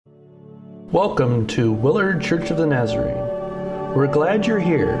Welcome to Willard Church of the Nazarene. We're glad you're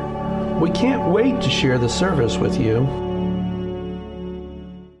here. We can't wait to share the service with you.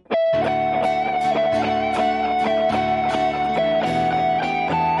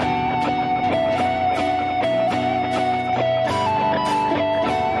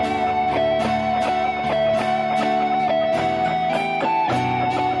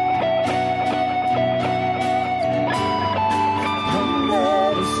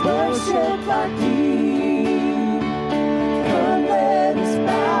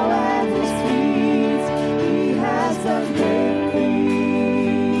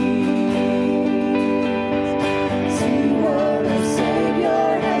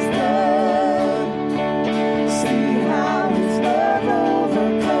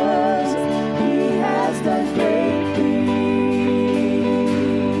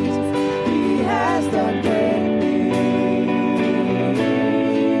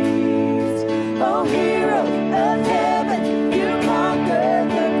 Oh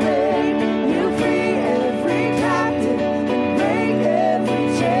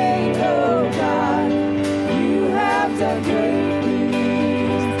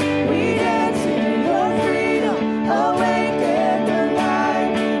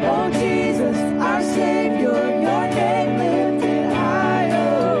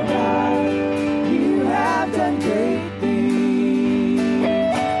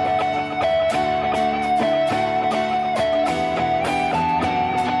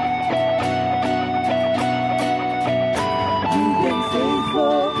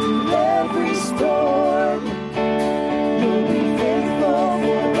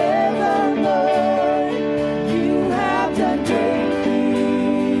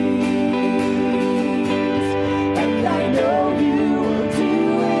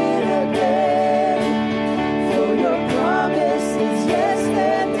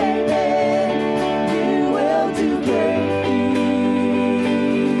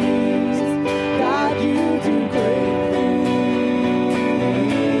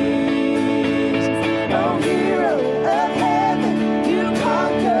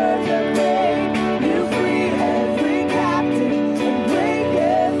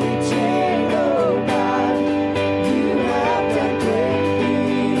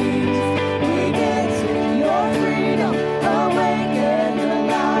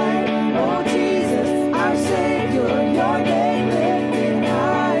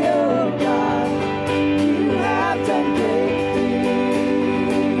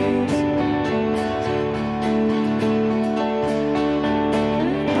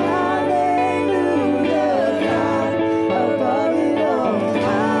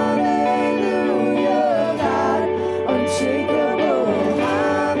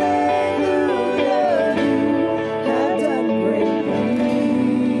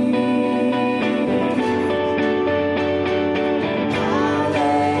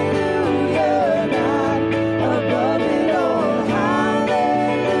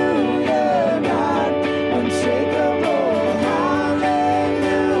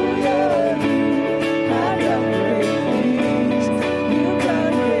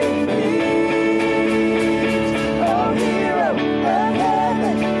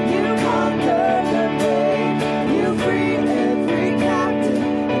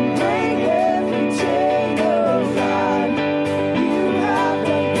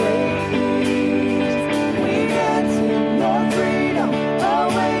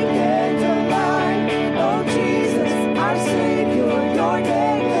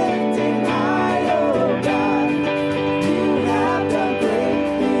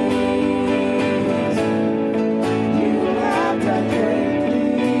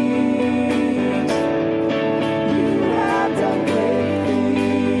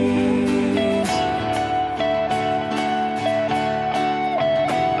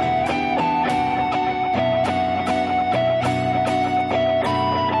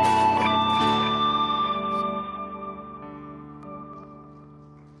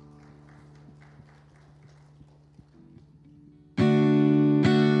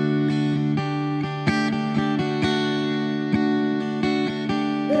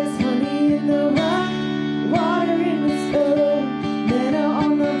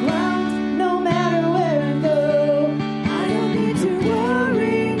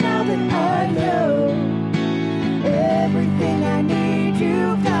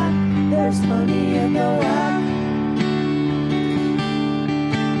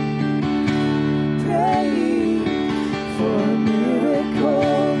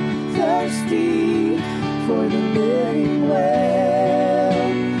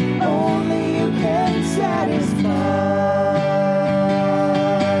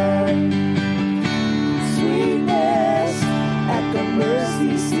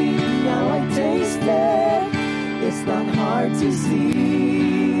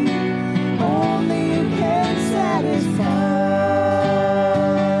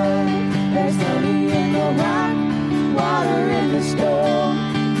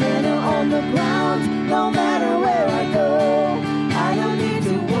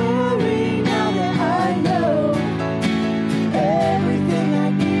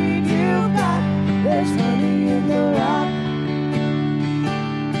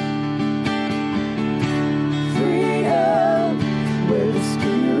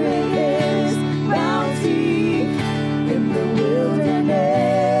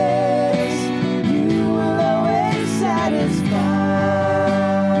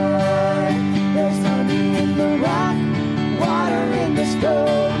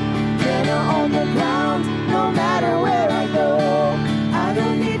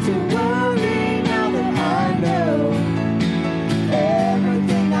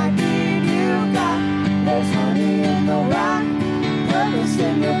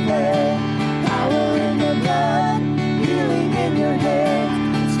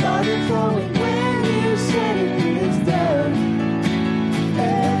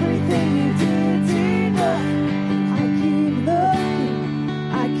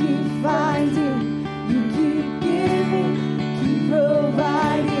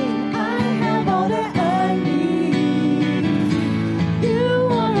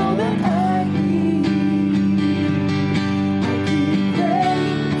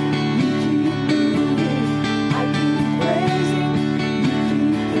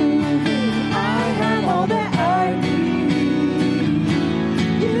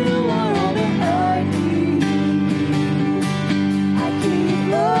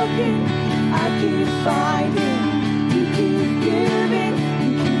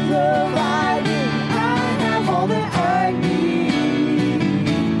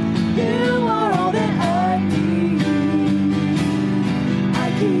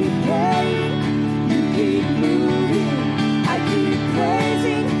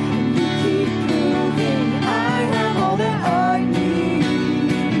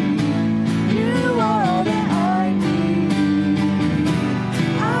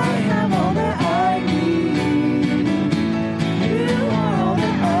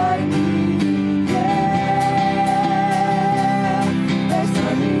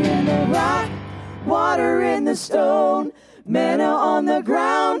manna on the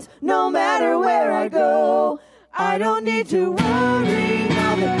ground, no matter where I go. I don't need to worry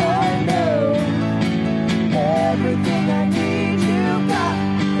now that I know everything I need you got.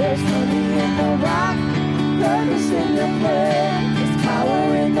 There's money in the rock, purpose in the plan, there's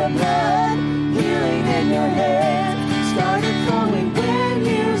power in the blood, healing in your hand. Started flowing when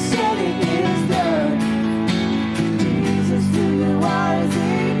you said it is done. Jesus, who you are is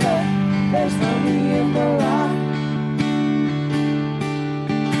enough. There's money in the rock.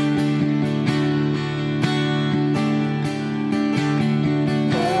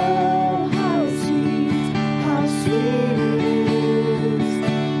 Oh, how sweet it is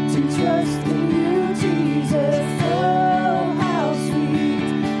to trust in you, Jesus. Oh, how sweet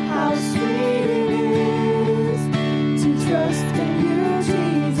it is to trust in you,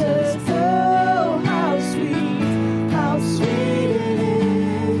 Jesus. Oh, how sweet it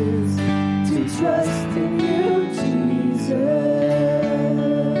is to trust in you, Jesus.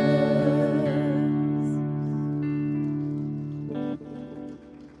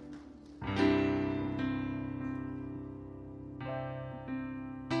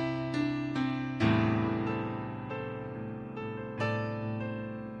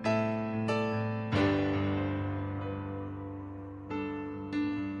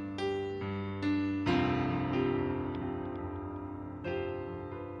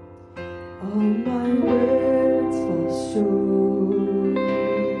 All my words fall short.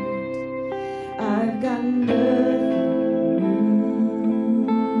 I've got nothing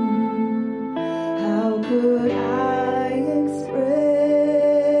new. How could I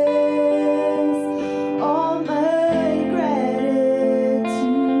express all my gratitude?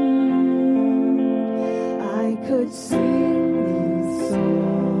 I could sing these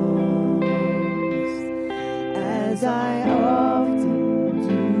songs as I often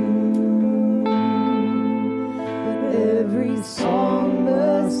every song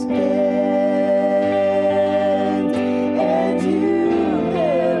must end, and you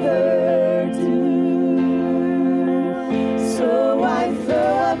never do. So I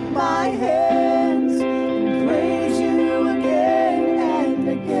throw up my hands and praise you again and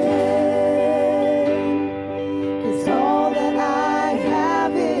again, 'cause all that I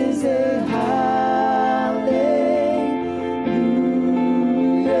have is a hallelujah.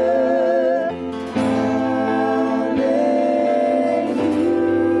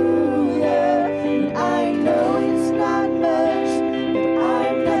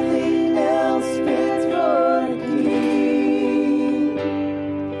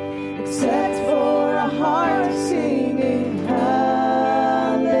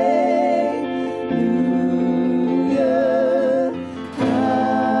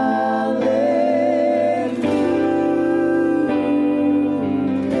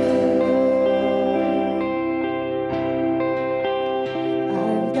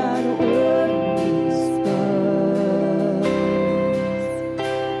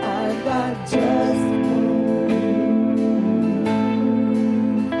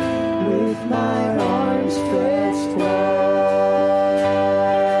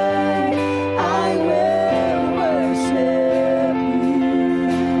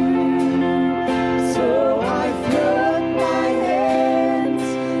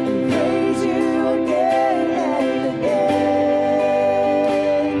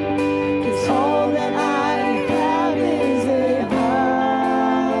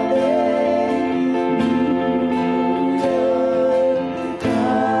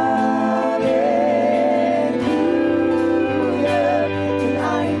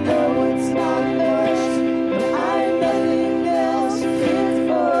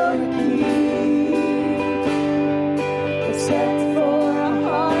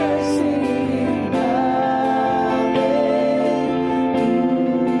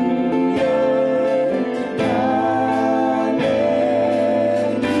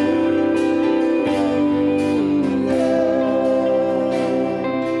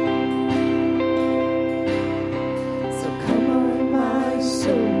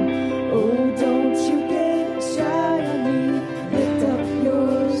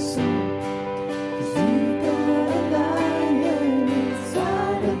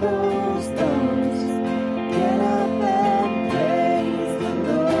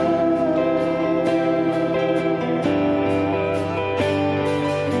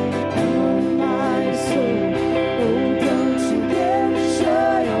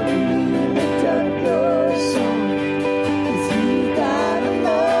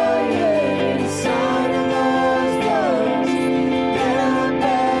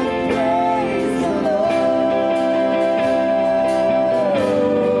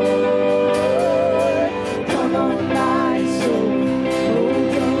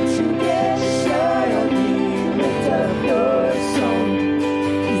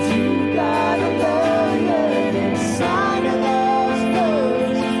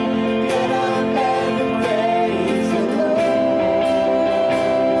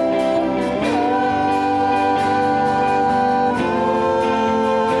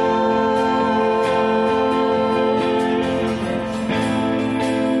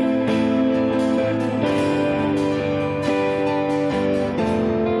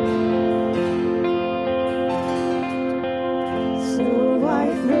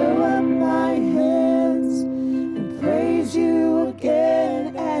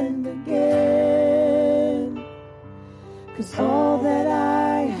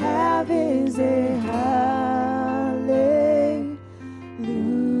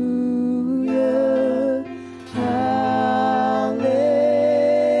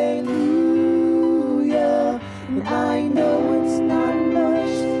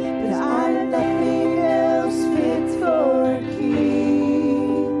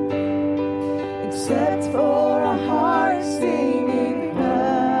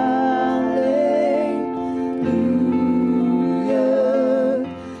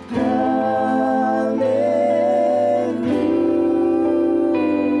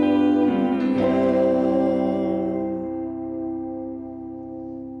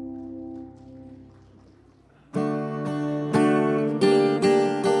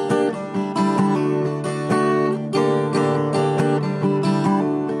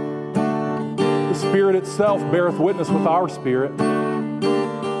 Spirit itself beareth witness with our spirit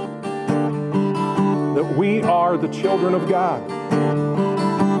that we are the children of God.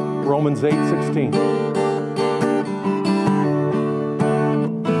 Romans 8:16.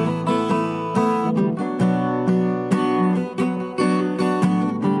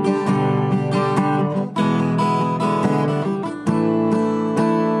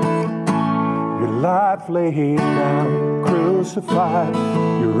 Your life laid down, crucified,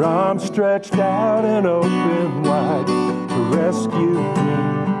 your arms stretched out and open wide to rescue me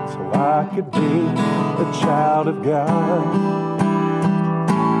so I could be a child of God.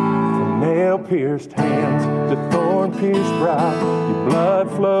 From nail-pierced hands to thorn-pierced brow, your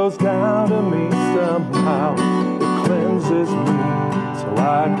blood flows down to me somehow. It cleanses me so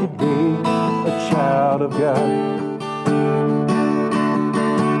I could be a child of God.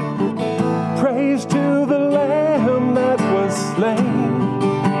 Praise to the Lamb that was slain.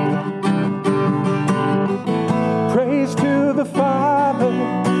 Praise to the Father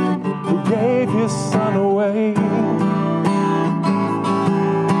who gave His Son away.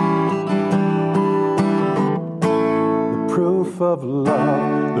 The proof of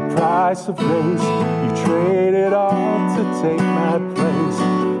love, the price of grace. You traded all to take my place.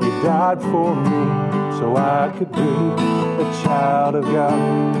 You died for me so I could be a child of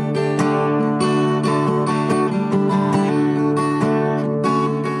God.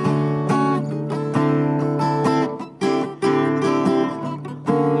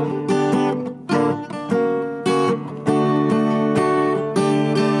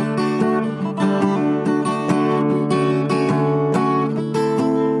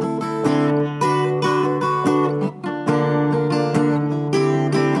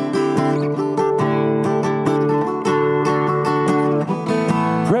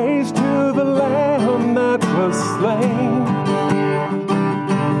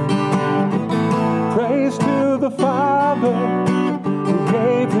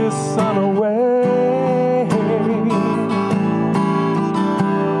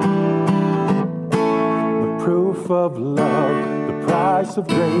 Of love, the price of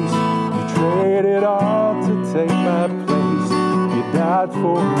grace. You traded all to take my place. You died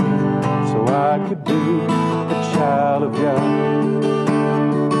for me so I could be a child of God.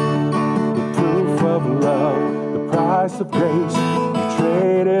 The proof of love, the price of grace. You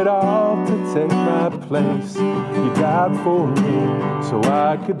traded all to take my place. You died for me so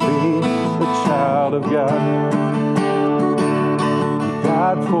I could be a child of God. You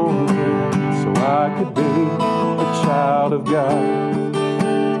died for me so I could be a child of God.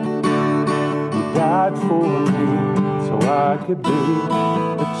 You died for me so I could be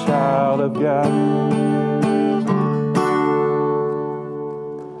a child of God.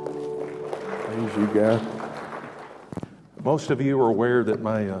 Praise you, God. Most of you are aware that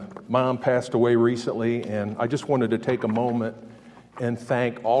my mom passed away recently, and I just wanted to take a moment and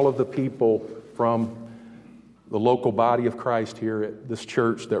thank all of the people from the local body of Christ here at this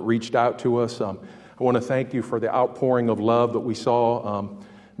church that reached out to us. I want to thank you for the outpouring of love that we saw.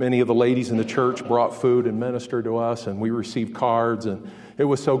 Many of the ladies in the church brought food and ministered to us, and we received cards, and it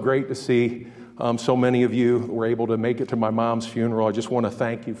was so great to see so many of you were able to make it to my mom's funeral. I just want to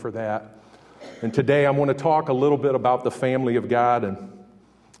thank you for that. And today I want to talk a little bit about the family of God,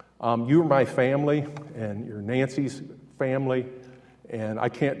 and you're my family, and you're Nancy's family, and I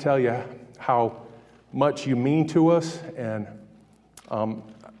can't tell you how much you mean to us, and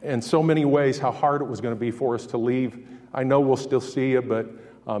in so many ways how hard it was going to be for us to leave. I know we'll still see you, but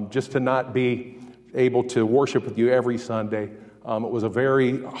just to not be able to worship with you every Sunday, it was a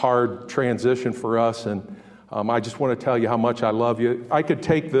very hard transition for us, and I just want to tell you how much I love you. I could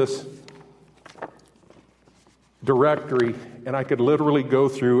take this directory and I could literally go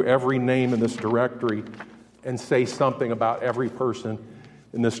through every name in this directory and say something about every person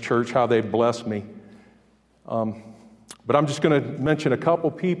in this church, how they blessed me. But I'm just going to mention a couple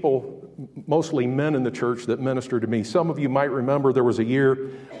people, mostly men in the church, that ministered to me. Some of you might remember there was a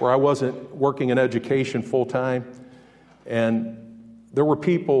year where I wasn't working in education full time, and there were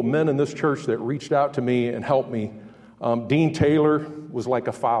people, men in this church, that reached out to me and helped me. Dean Taylor was like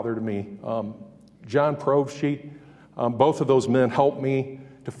a father to me. John Provsheet, both of those men helped me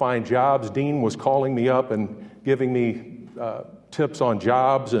to find jobs. Dean was calling me up and giving me tips on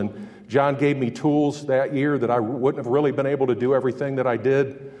jobs, and John gave me tools that year that I wouldn't have really been able to do everything that I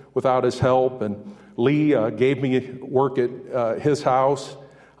did without his help. And Lee gave me work at his house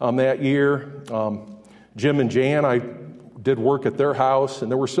that year. Jim and Jan, I did work at their house, and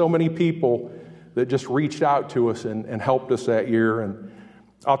there were so many people that just reached out to us and helped us that year. And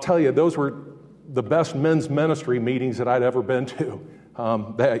I'll tell you, those were the best men's ministry meetings that I'd ever been to.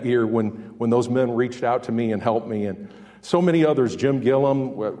 that year when those men reached out to me and helped me. And so many others. Jim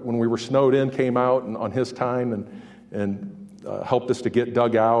Gillum, when we were snowed in, came out on his time and helped us to get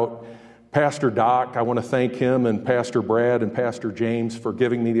dug out. Pastor Doc, I want to thank him, and Pastor Brad and Pastor James for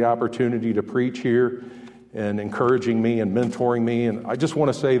giving me the opportunity to preach here and encouraging me and mentoring me. And I just want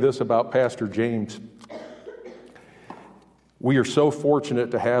to say this about Pastor James. We are so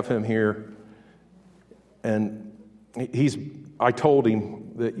fortunate to have him here. And I told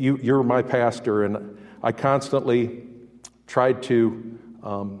him that you're my pastor, and I constantly tried to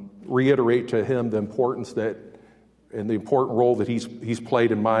reiterate to him the importance and the important role that he's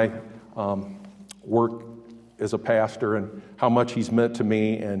played in my work as a pastor and how much he's meant to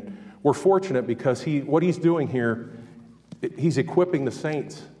me. And we're fortunate because what he's doing here, he's equipping the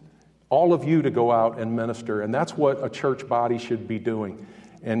saints, all of you, to go out and minister. And that's what a church body should be doing.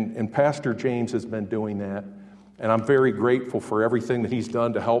 And Pastor James has been doing that. And I'm very grateful for everything that he's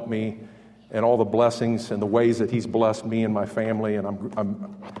done to help me and all the blessings and the ways that he's blessed me and my family. And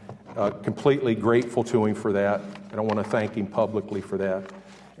I'm completely grateful to him for that. And I want to thank him publicly for that.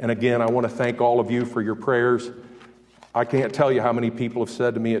 And again, I want to thank all of you for your prayers. I can't tell you how many people have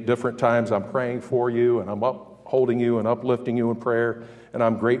said to me at different times, I'm praying for you, and I'm upholding you and uplifting you in prayer. And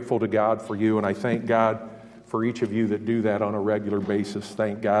I'm grateful to God for you. And I thank God for each of you that do that on a regular basis.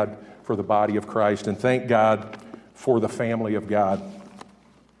 Thank God for the body of Christ. And thank God for the family of God.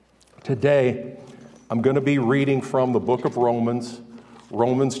 Today, I'm going to be reading from the book of Romans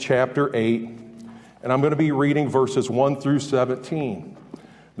chapter 8. And I'm going to be reading verses 1 through 17.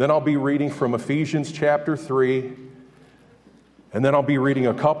 Then I'll be reading from Ephesians chapter 3. And then I'll be reading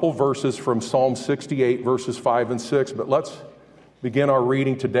a couple verses from Psalm 68, verses 5 and 6. But let's begin our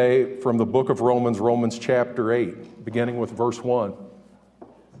reading today from the book of Romans chapter 8, beginning with verse 1.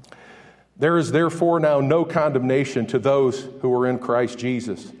 There is therefore now no condemnation to those who are in Christ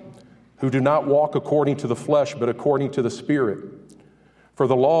Jesus, who do not walk according to the flesh, but according to the Spirit. For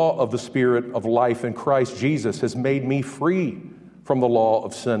the law of the Spirit of life in Christ Jesus has made me free from the law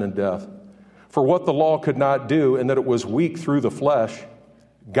of sin and death. For what the law could not do, in that it was weak through the flesh,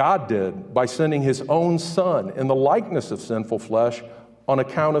 God did by sending his own Son in the likeness of sinful flesh on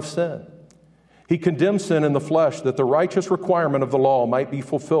account of sin. He condemned sin in the flesh, that the righteous requirement of the law might be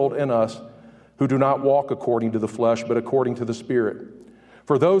fulfilled in us who do not walk according to the flesh, but according to the Spirit.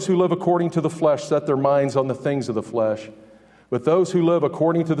 For those who live according to the flesh set their minds on the things of the flesh, but those who live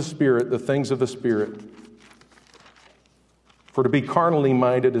according to the Spirit, the things of the Spirit. For to be carnally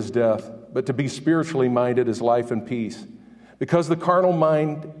minded is death, but to be spiritually minded is life and peace. Because the carnal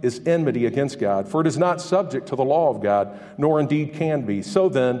mind is enmity against God, for it is not subject to the law of God, nor indeed can be. So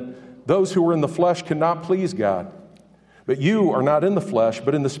then, those who are in the flesh cannot please God. But you are not in the flesh,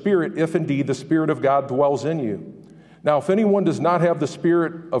 but in the Spirit, if indeed the Spirit of God dwells in you. Now, if anyone does not have the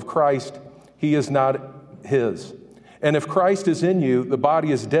Spirit of Christ, he is not his. And if Christ is in you, the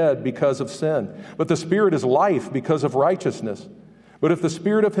body is dead because of sin, but the Spirit is life because of righteousness. But if the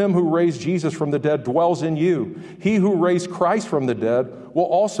Spirit of him who raised Jesus from the dead dwells in you, he who raised Christ from the dead will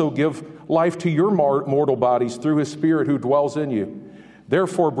also give life to your mortal bodies through his Spirit who dwells in you.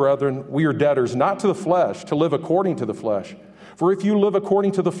 Therefore, brethren, we are debtors not to the flesh, to live according to the flesh. For if you live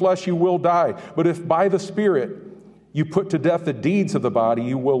according to the flesh, you will die. But if by the Spirit you put to death the deeds of the body,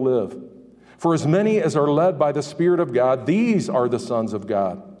 you will live. For as many as are led by the Spirit of God, these are the sons of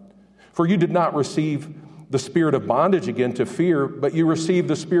God. For you did not receive the spirit of bondage again to fear, but you received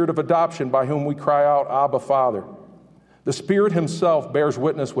the Spirit of adoption, by whom we cry out, Abba, Father. The Spirit himself bears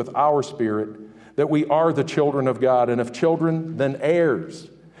witness with our spirit that we are the children of God, and if children, then heirs,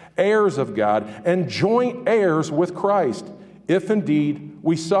 heirs of God, and joint heirs with Christ, if indeed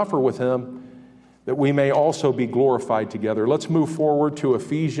we suffer with him, that we may also be glorified together. Let's move forward to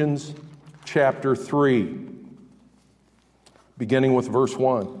Ephesians chapter 3, beginning with verse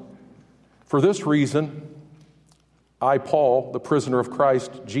 1. For this reason, I, Paul, the prisoner of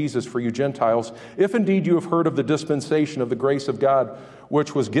Christ Jesus for you Gentiles, if indeed you have heard of the dispensation of the grace of God,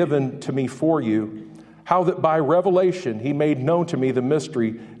 which was given to me for you, how that by revelation he made known to me the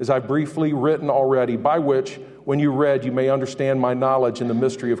mystery, as I've briefly written already, by which, when you read, you may understand my knowledge in the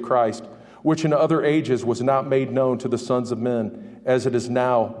mystery of Christ, which in other ages was not made known to the sons of men, as it has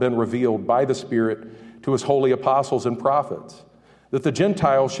now been revealed by the Spirit to his holy apostles and prophets, that the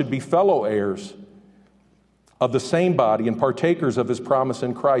Gentiles should be fellow heirs of the same body and partakers of his promise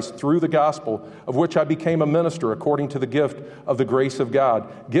in Christ through the gospel, of which I became a minister according to the gift of the grace of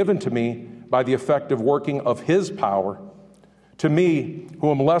God, given to me by the effective working of his power. To me,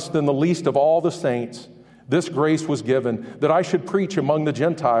 who am less than the least of all the saints, this grace was given, that I should preach among the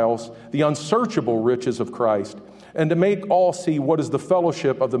Gentiles the unsearchable riches of Christ, and to make all see what is the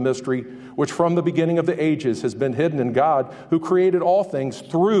fellowship of the mystery, which from the beginning of the ages has been hidden in God, who created all things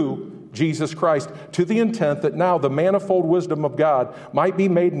through Jesus Christ, to the intent that now the manifold wisdom of God might be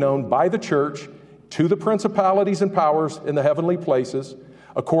made known by the church to the principalities and powers in the heavenly places,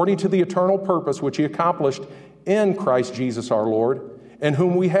 according to the eternal purpose which he accomplished in Christ Jesus our Lord, in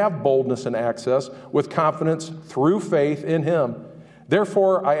whom we have boldness and access with confidence through faith in him.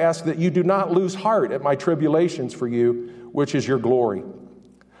 Therefore, I ask that you do not lose heart at my tribulations for you, which is your glory.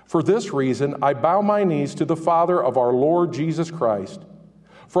 For this reason, I bow my knees to the Father of our Lord Jesus Christ,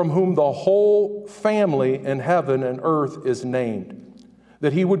 from whom the whole family in heaven and earth is named,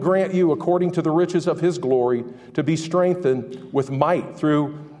 that he would grant you, according to the riches of his glory, to be strengthened with might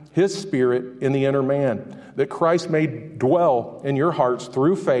through his Spirit in the inner man, that Christ may dwell in your hearts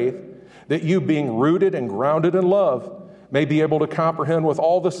through faith, that you, being rooted and grounded in love, may be able to comprehend with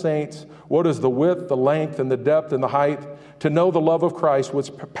all the saints what is the width, the length, and the depth, and the height, to know the love of Christ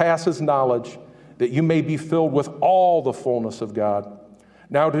which passes knowledge, that you may be filled with all the fullness of God.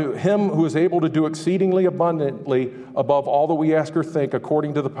 Now to him who is able to do exceedingly abundantly above all that we ask or think,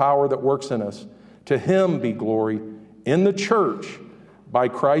 according to the power that works in us, to him be glory in the church by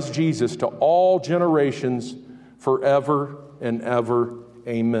Christ Jesus to all generations forever and ever.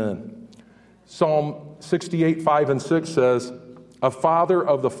 Amen. Psalm 68, 5 and 6 says, a father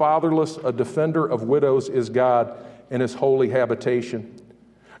of the fatherless, a defender of widows is God in his holy habitation.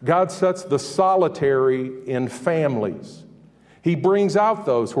 God sets the solitary in families. He brings out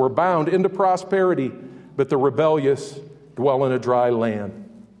those who are bound into prosperity, but the rebellious dwell in a dry land.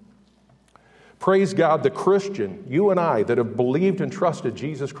 Praise God, the Christian, you and I, that have believed and trusted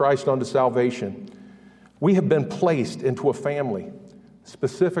Jesus Christ unto salvation, we have been placed into a family,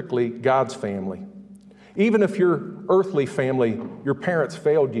 specifically God's family. Even if your earthly family, your parents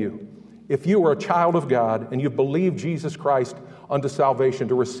failed you, if you are a child of God and you believe Jesus Christ unto salvation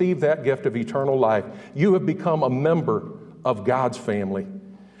to receive that gift of eternal life, you have become a member of God's family.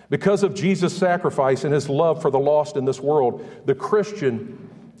 Because of Jesus' sacrifice and his love for the lost in this world, the Christian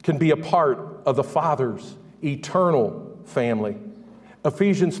can be a part of the Father's eternal family.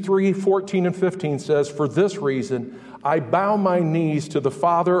 Ephesians 3, 14 and 15 says, for this reason, I bow my knees to the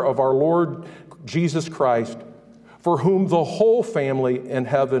Father of our Lord Jesus Christ, for whom the whole family in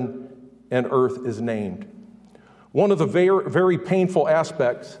heaven and earth is named. One of the very, very painful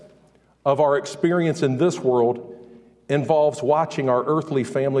aspects of our experience in this world involves watching our earthly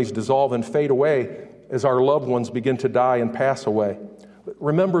families dissolve and fade away as our loved ones begin to die and pass away. But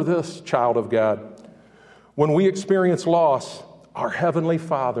remember this, child of God. When we experience loss, our Heavenly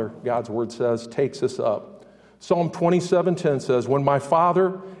Father, God's Word says, takes us up. Psalm 27:10 says, when my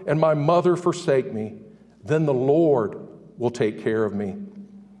father and my mother forsake me, then the Lord will take care of me.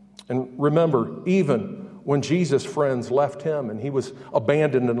 And remember, even when Jesus' friends left him and he was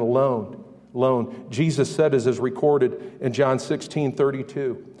abandoned and alone, Jesus said, as is recorded in John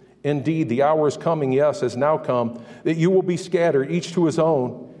 16:32, indeed, the hour is coming, yes, has now come, that you will be scattered, each to his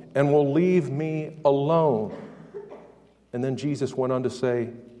own, and will leave me alone. And then Jesus went on to say,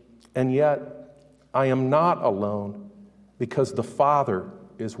 and yet I am not alone, because the Father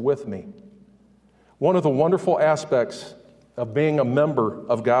is with me. One of the wonderful aspects of being a member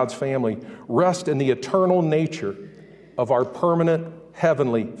of God's family rests in the eternal nature of our permanent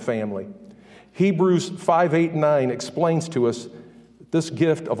heavenly family. Hebrews 5, 8, 9 explains to us this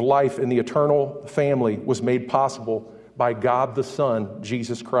gift of life in the eternal family was made possible by God the Son,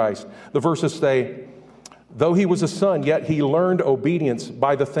 Jesus Christ. The verses say, though he was a son, yet he learned obedience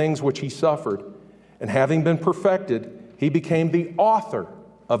by the things which he suffered. And having been perfected, he became the author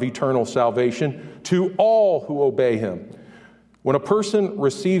of eternal salvation to all who obey him. When a person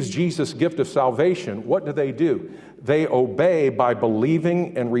receives Jesus' gift of salvation, what do? They obey by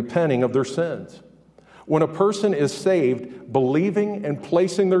believing and repenting of their sins. When a person is saved, believing and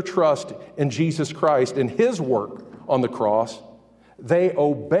placing their trust in Jesus Christ and his work on the cross, they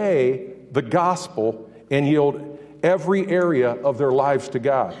obey the gospel and yield every area of their lives to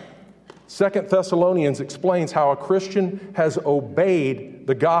God. 2 Thessalonians explains how a Christian has obeyed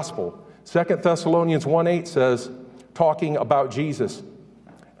the gospel. 2 Thessalonians 1:8 says, talking about Jesus,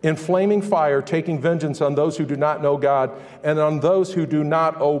 in flaming fire, taking vengeance on those who do not know God and on those who do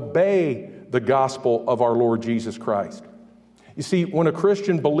not obey the gospel of our Lord Jesus Christ. You see, when a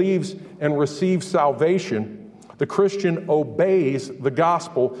Christian believes and receives salvation, the Christian obeys the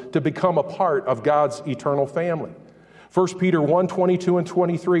gospel to become a part of God's eternal family. 1 Peter 1, 22 and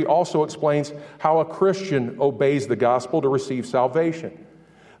 23 also explains how a Christian obeys the gospel to receive salvation.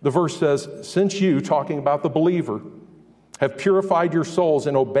 The verse says, since you, talking about the believer, have purified your souls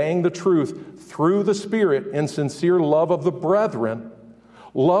in obeying the truth through the Spirit in sincere love of the brethren,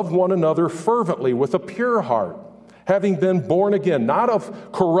 love one another fervently with a pure heart, having been born again, not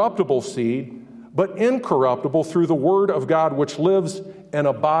of corruptible seed, but incorruptible through the word of God, which lives and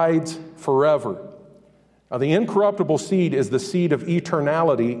abides forever. Now, the incorruptible seed is the seed of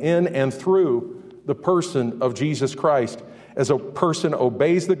eternality in and through the person of Jesus Christ as a person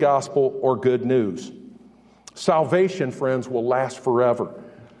obeys the gospel or good news. Salvation, friends, will last forever.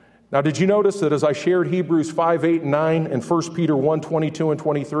 Now, did you notice that as I shared Hebrews 5, 8, and 9 and 1 Peter 1, 22 and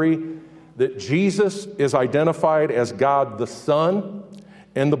 23, that Jesus is identified as God the Son,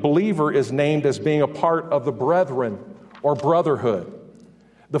 and the believer is named as being a part of the brethren or brotherhood.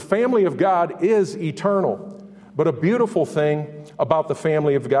 The family of God is eternal, but a beautiful thing about the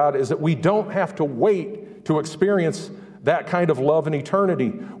family of God is that we don't have to wait to experience that kind of love in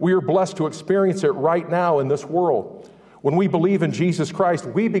eternity. We are blessed to experience it right now in this world. When we believe in Jesus Christ,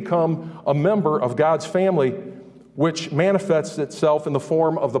 we become a member of God's family, which manifests itself in the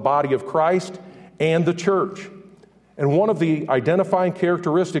form of the body of Christ and the church. And one of the identifying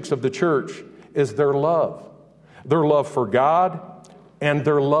characteristics of the church is their love for God and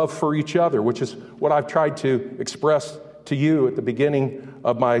their love for each other, which is what I've tried to express to you at the beginning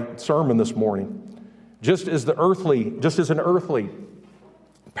of my sermon this morning. Just as an earthly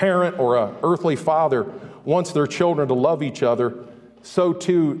parent or an earthly father wants their children to love each other, so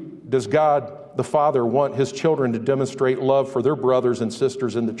too does God the Father want his children to demonstrate love for their brothers and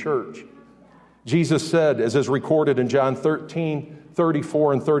sisters in the church. Jesus said, as is recorded in John 13,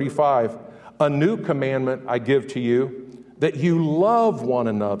 34 and 35, "A new commandment I give to you, that you love one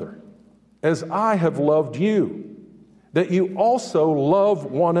another, as I have loved you, that you also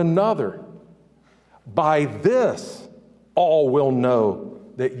love one another. By this all will know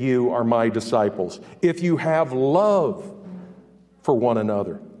that you are my disciples, if you have love for one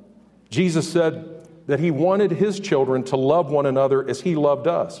another." Jesus said that he wanted his children to love one another as he loved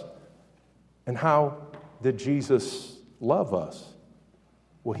us. And how did Jesus love us?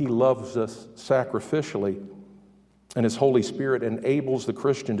 Well, he loves us sacrificially, and his Holy Spirit enables the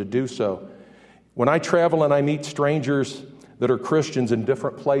Christian to do so. When I travel and I meet strangers that are Christians in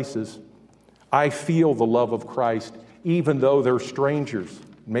different places, I feel the love of Christ, even though they're strangers.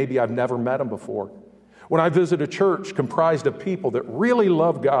 Maybe I've never met them before. When I visit a church comprised of people that really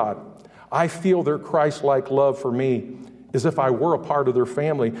love God, I feel their Christ-like love for me as if I were a part of their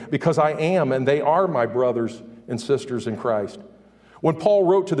family, because I am, and they are my brothers and sisters in Christ. When Paul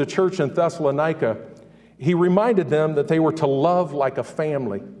wrote to the church in Thessalonica, he reminded them that they were to love like a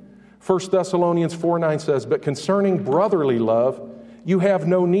family. 1 Thessalonians 4:9 says, "But concerning brotherly love, you have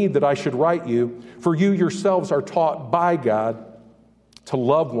no need that I should write you, for you yourselves are taught by God to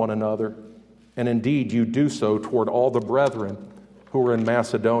love one another, and indeed you do so toward all the brethren who are in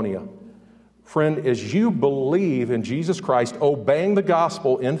Macedonia." Friend, as you believe in Jesus Christ, obeying the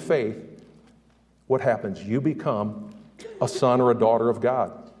gospel in faith, what happens? You become a son or a daughter of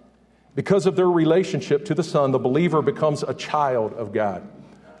God. Because of their relationship to the Son, the believer becomes a child of God.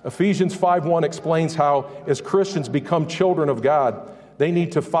 Ephesians 5:1 explains how, as Christians become children of God, they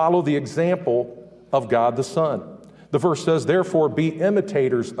need to follow the example of God the Son. The verse says, "Therefore be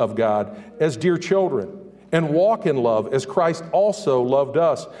imitators of God as dear children, and walk in love as Christ also loved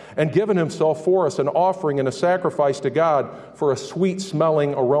us, and given himself for us, an offering and a sacrifice to God for a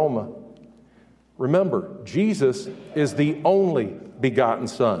sweet-smelling aroma." Remember, Jesus is the only begotten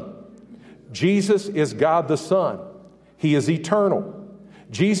Son. Jesus is God the Son. He is eternal.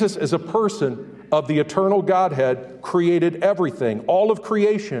 Jesus is a person of the eternal Godhead, created everything. All of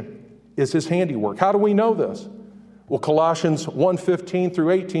creation is his handiwork. How do we know this? Well, Colossians 1:15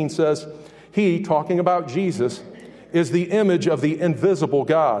 through 18 says, "He," talking about Jesus, "is the image of the invisible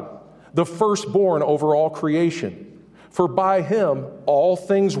God, the firstborn over all creation. For by him all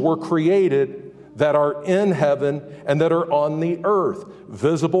things were created that are in heaven and that are on the earth,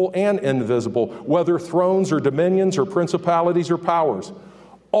 visible and invisible, whether thrones or dominions or principalities or powers.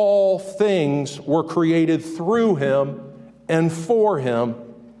 All things were created through him and for him,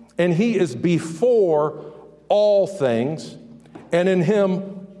 and he is before all things, and in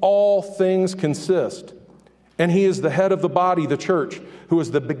him all things consist. And he is the head of the body, the church, who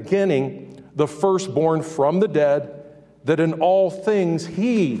is the beginning, the firstborn from the dead, that in all things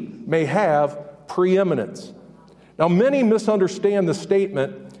he may have preeminence." Now, many misunderstand the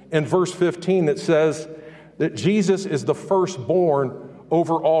statement in verse 15 that says that Jesus is the firstborn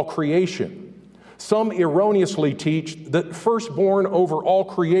over all creation. Some erroneously teach that firstborn over all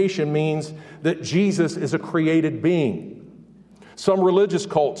creation means that Jesus is a created being. Some religious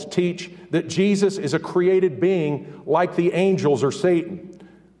cults teach that Jesus is a created being like the angels or Satan.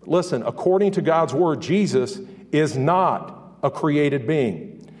 Listen, according to God's word, Jesus is not a created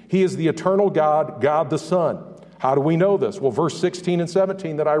being. He is the eternal God, God the Son. How do we know this? Well, verse 16 and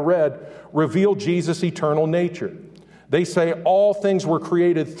 17 that I read reveal Jesus' eternal nature. They say all things were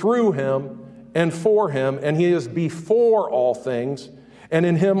created through him and for him, and he is before all things, and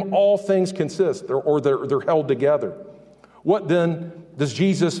in him all things consist, or they're held together. What then does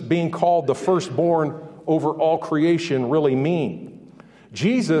Jesus being called the firstborn over all creation really mean?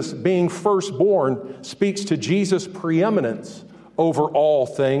 Jesus being firstborn speaks to Jesus' preeminence over all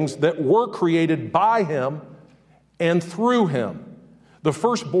things that were created by him and through him. The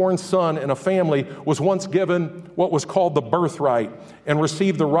firstborn son in a family was once given what was called the birthright and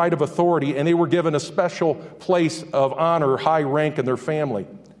received the right of authority, and they were given a special place of honor, high rank in their family.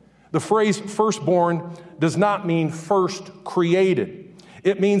 The phrase firstborn does not mean first created.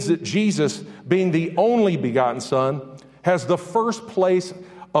 It means that Jesus, being the only begotten Son, has the first place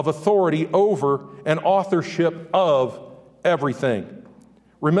of authority over and authorship of everything.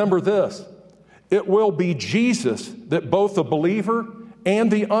 Remember this, it will be Jesus that both the believer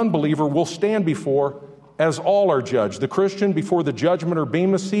and the unbeliever will stand before as all are judged. The Christian before the judgment or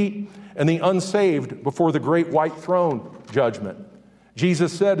bema seat, and the unsaved before the great white throne judgment.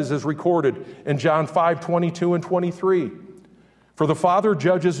 Jesus said, as is recorded in John 5:22 and 23, "For the Father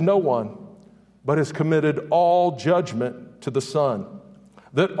judges no one, but has committed all judgment to the Son,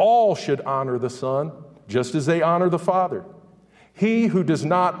 that all should honor the Son, just as they honor the Father. He who does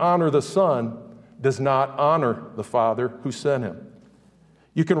not honor the Son does not honor the Father who sent him."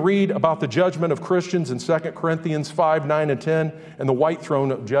 You can read about the judgment of Christians in 2 Corinthians 5, 9, and 10, and the white throne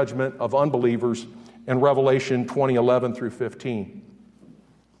of judgment of unbelievers in Revelation 20:11 through 15.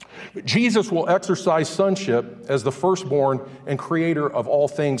 But Jesus will exercise sonship as the firstborn and creator of all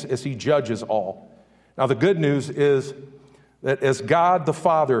things as he judges all. Now the good news is that as God the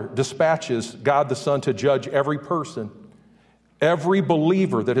Father dispatches God the Son to judge every person, every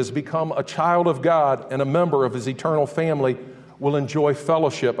believer that has become a child of God and a member of his eternal family will enjoy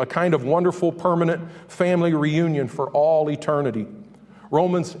fellowship, a kind of wonderful permanent family reunion for all eternity.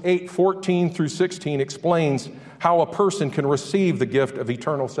 Romans 8:14 through 16 explains how a person can receive the gift of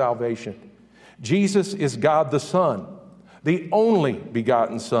eternal salvation. Jesus is God the Son, the only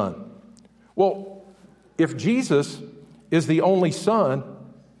begotten Son. Well, if Jesus is the only Son,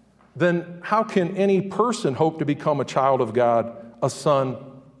 then how can any person hope to become a child of God, a son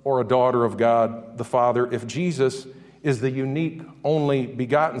or a daughter of God the Father, if Jesus is the unique, only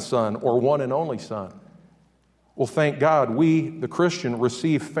begotten Son, or one and only Son? Well, thank God, we, the Christian,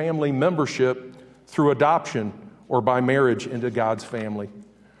 receive family membership through adoption or by marriage into God's family.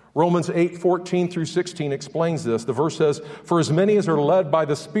 Romans 8:14 through 16 explains this. The verse says, "For as many as are led by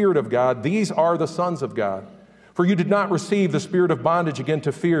the Spirit of God, these are the sons of God. For you did not receive the spirit of bondage again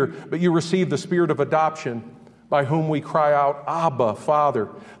to fear, but you received the spirit of adoption, by whom we cry out, Abba, Father.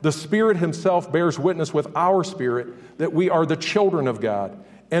 The Spirit himself bears witness with our spirit that we are the children of God.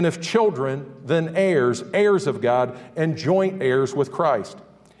 And if children, then heirs, heirs of God, and joint heirs with Christ.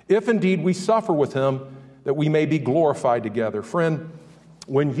 If indeed we suffer with him, that we may be glorified together." Friend,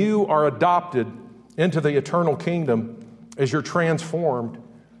 when you are adopted into the eternal kingdom, as you're transformed,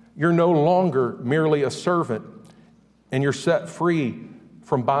 you're no longer merely a servant, and you're set free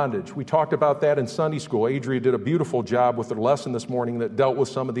from bondage. We talked about that in Sunday school. Adria did a beautiful job with her lesson this morning that dealt with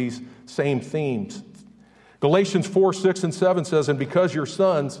some of these same themes. Galatians 4, 6, and 7 says, "And because you're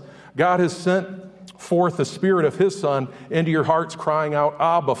sons, God has sent forth the Spirit of his Son into your hearts, crying out,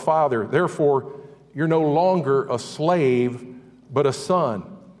 Abba, Father. Therefore, you're no longer a slave, but a son.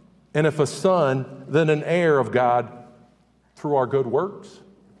 And if a son, then an heir of God through our good works?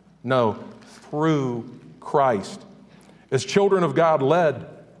 No, through Christ." As children of God led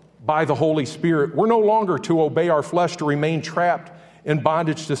by the Holy Spirit, we're no longer to obey our flesh to remain trapped in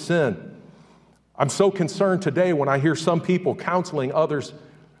bondage to sin. I'm so concerned today when I hear some people counseling others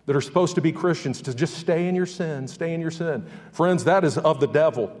that are supposed to be Christians to just stay in your sin, stay in your sin. Friends, that is of the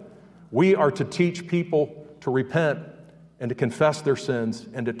devil. We are to teach people to repent and to confess their sins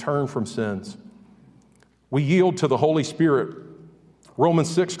and to turn from sins. We yield to the Holy Spirit. Romans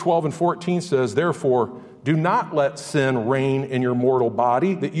 6, 12, and 14 says, "Therefore, do not let sin reign in your mortal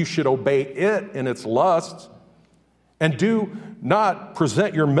body, that you should obey it in its lusts. And do not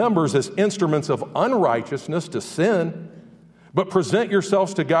present your members as instruments of unrighteousness to sin, but present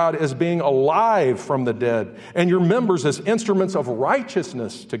yourselves to God as being alive from the dead, and your members as instruments of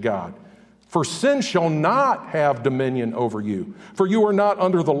righteousness to God. For sin shall not have dominion over you, for you are not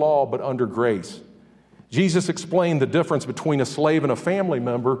under the law, but under grace." Jesus explained the difference between a slave and a family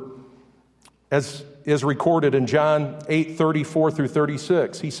member as is recorded in John 8:34 through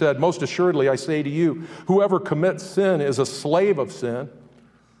 36. He said, "Most assuredly I say to you, whoever commits sin is a slave of sin,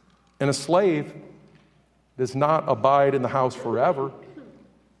 and a slave does not abide in the house forever,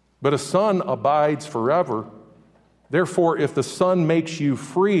 but a son abides forever. Therefore, if the Son makes you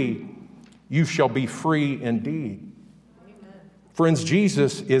free, you shall be free indeed." Amen. Friends,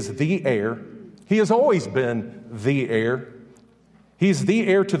 Jesus is the heir. He has always been the heir. He's the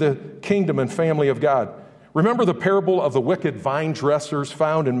heir to the kingdom and family of God. Remember the parable of the wicked vine dressers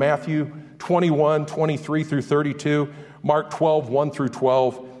found in Matthew 21:23 through 32, Mark 12:1 through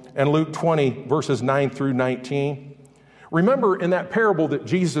 12, and Luke 20, verses 9 through 19. Remember in that parable that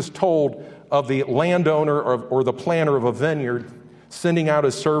Jesus told of the landowner or the planter of a vineyard sending out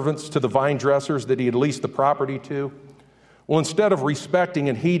his servants to the vine dressers that he had leased the property to? Well, instead of respecting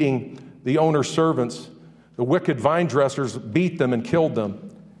and heeding the owner's servants, the wicked vine dressers beat them and killed them.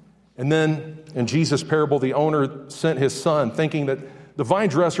 And then in Jesus' parable, the owner sent his son, thinking that the vine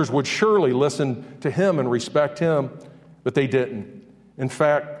dressers would surely listen to him and respect him, but they didn't. In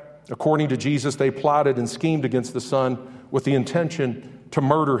fact, according to Jesus, they plotted and schemed against the son with the intention to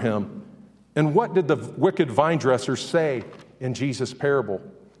murder him. And what did the wicked vine dressers say in Jesus' parable?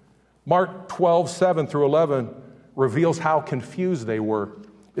 Mark 12:7 through 11 reveals how confused they were.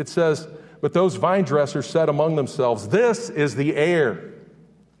 It says, "But those vine dressers said among themselves, 'This is the heir.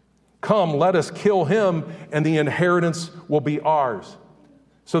 Come, let us kill him, and the inheritance will be ours.'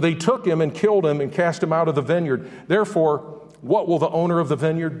 So they took him and killed him and cast him out of the vineyard. Therefore, what will the owner of the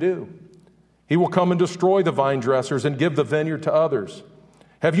vineyard do? He will come and destroy the vine dressers and give the vineyard to others.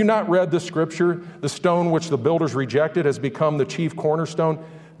 Have you not read the scripture? The stone which the builders rejected has become the chief cornerstone.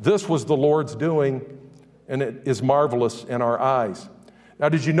 This was the Lord's doing, and it is marvelous in our eyes." Now,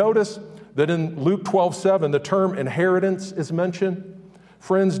 did you notice that in Luke 12:7, the term inheritance is mentioned?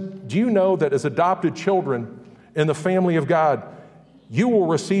 Friends, do you know that as adopted children in the family of God, you will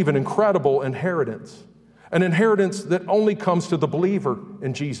receive an incredible inheritance, an inheritance that only comes to the believer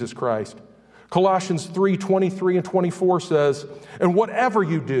in Jesus Christ? Colossians 3:23 and 24 says, "And whatever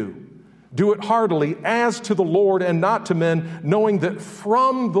you do, do it heartily as to the Lord and not to men, knowing that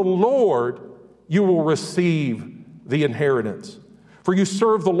from the Lord you will receive the inheritance. For you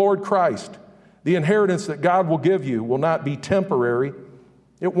serve the Lord Christ. The inheritance that God will give you will not be temporary.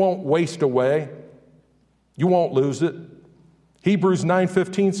 It won't waste away. You won't lose it." Hebrews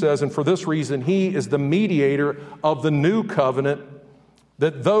 9:15 says, "And for this reason he is the mediator of the new covenant,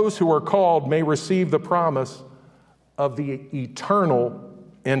 that those who are called may receive the promise of the eternal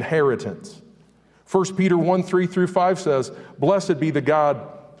inheritance." 1 Peter 1:3 through 5 says, "Blessed be the God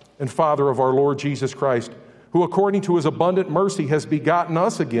and Father of our Lord Jesus Christ, who according to his abundant mercy has begotten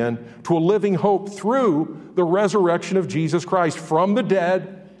us again to a living hope through the resurrection of Jesus Christ from the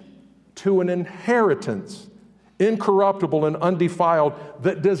dead to an inheritance, incorruptible and undefiled,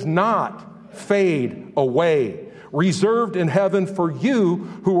 that does not fade away, reserved in heaven for you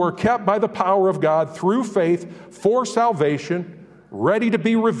who are kept by the power of God through faith for salvation, ready to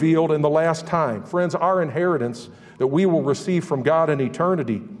be revealed in the last time." Friends, our inheritance that we will receive from God in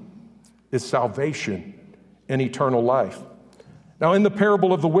eternity is salvation and eternal life. Now, in the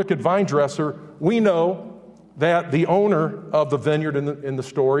parable of the wicked vine dresser, we know that the owner of the vineyard in the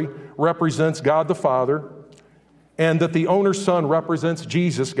story represents God the Father, and that the owner's son represents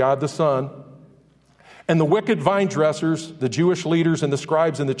Jesus, God the Son. And the wicked vine dressers, the Jewish leaders and the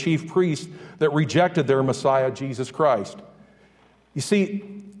scribes and the chief priests that rejected their Messiah, Jesus Christ. You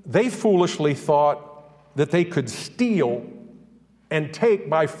see, they foolishly thought that they could steal and take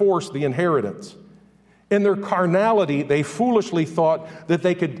by force the inheritance. In their carnality, they foolishly thought that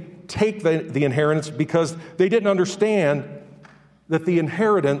they could take the inheritance because they didn't understand that the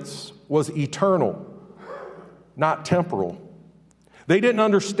inheritance was eternal, not temporal. They didn't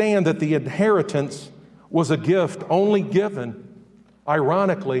understand that the inheritance was a gift only given,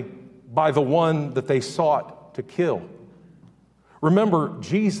 ironically, by the one that they sought to kill. Remember,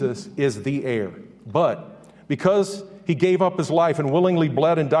 Jesus is the heir, but because he gave up his life and willingly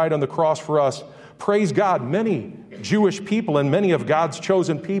bled and died on the cross for us, praise God, many Jewish people and many of God's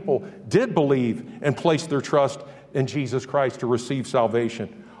chosen people did believe and place their trust in Jesus Christ to receive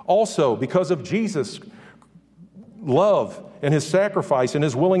salvation. Also, because of Jesus' love and his sacrifice and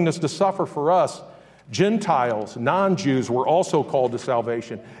his willingness to suffer for us, Gentiles, non-Jews, were also called to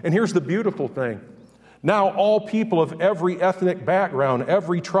salvation. And here's the beautiful thing. Now all people of every ethnic background,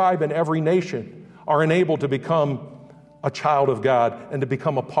 every tribe, and every nation are enabled to become a child of God and to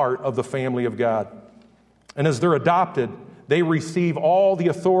become a part of the family of God. And as they're adopted, they receive all the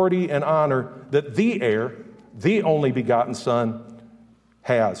authority and honor that the heir, the only begotten Son,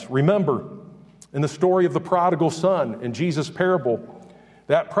 has. Remember, in the story of the prodigal son in Jesus' parable,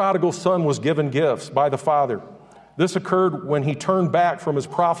 that prodigal son was given gifts by the Father. This occurred when he turned back from his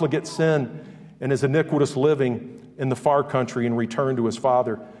profligate sin and his iniquitous living in the far country and returned to his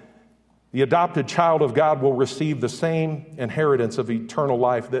father. The adopted child of God will receive the same inheritance of eternal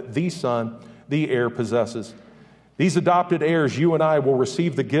life that the Son, the heir, possesses. These adopted heirs, you and I, will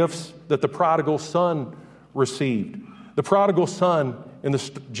receive the gifts that the prodigal son received. The prodigal son in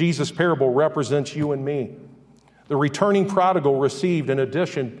the Jesus parable represents you and me. The returning prodigal received, in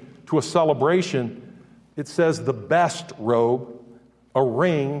addition to a celebration, it says the best robe, a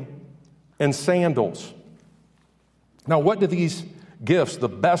ring, and sandals. Now, what do these gifts, the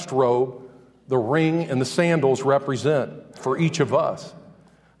best robe, the ring, and the sandals, represent for each of us?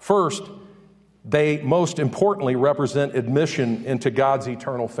 First, they most importantly represent admission into God's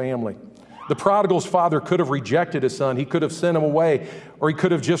eternal family. The prodigal's father could have rejected his son. He could have sent him away, or he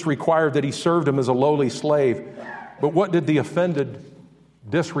could have just required that he served him as a lowly slave. But what did the offended,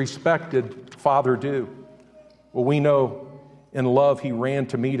 disrespected father do? Well, we know in love he ran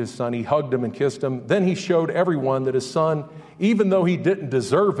to meet his son. He hugged him and kissed him. Then he showed everyone that his son, even though he didn't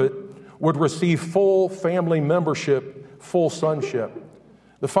deserve it, would receive full family membership, full sonship.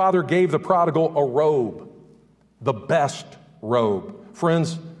 The father gave the prodigal a robe, the best robe.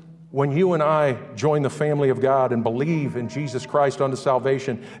 Friends, when you and I join the family of God and believe in Jesus Christ unto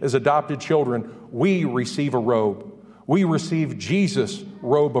salvation as adopted children, we receive a robe. We receive Jesus'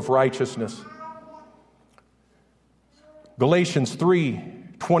 robe of righteousness. Galatians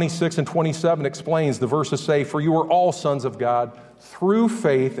 3:26 and 27 explains, the verses say, "For you are all sons of God through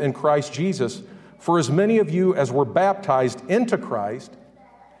faith in Christ Jesus. For as many of you as were baptized into Christ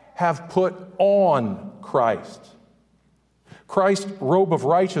have put on Christ." Christ's robe of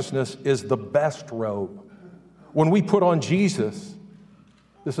righteousness is the best robe. When we put on Jesus,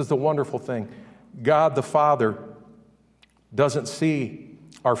 this is the wonderful thing. God the Father doesn't see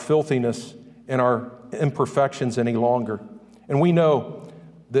our filthiness and our imperfections any longer. And we know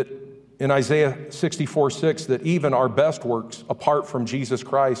that in Isaiah 64:6 that even our best works apart from Jesus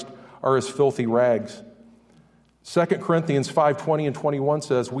Christ are as filthy rags. 2 Corinthians 5:20 and 21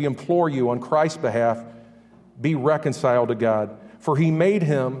 says, "We implore you on Christ's behalf, be reconciled to God. For he made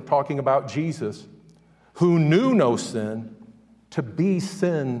him," talking about Jesus, "who knew no sin, to be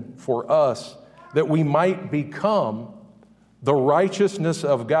sin for us, that we might become the righteousness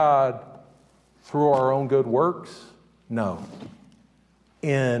of God through our own good works? No,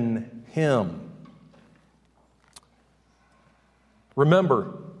 in him."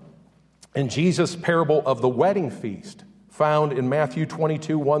 Remember, in Jesus' parable of the wedding feast, found in Matthew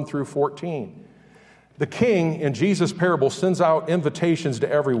 22:1 through 14, the king in Jesus' parable sends out invitations to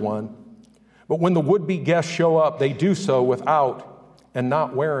everyone, but when the would-be guests show up, they do so without and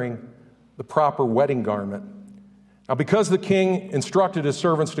not wearing the proper wedding garment. Now, because the king instructed his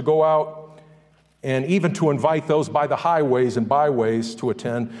servants to go out and even to invite those by the highways and byways to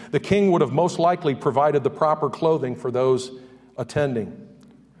attend, the king would have most likely provided the proper clothing for those attending.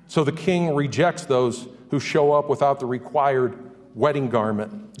 So the king rejects those who show up without the required wedding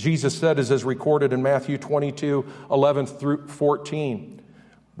garment. Jesus said, as is recorded in Matthew 22:11 through 14,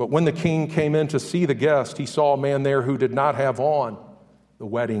 "But when the king came in to see the guest, he saw a man there who did not have on the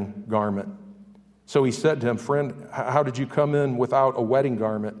wedding garment. So he said to him, 'Friend, how did you come in without a wedding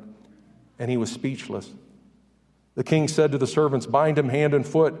garment?' And he was speechless. The king said to the servants, 'Bind him hand and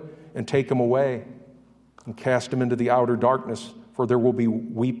foot and take him away and cast him into the outer darkness, for there will be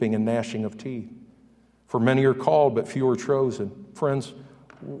weeping and gnashing of teeth. For many are called, but few are chosen.'" Friends,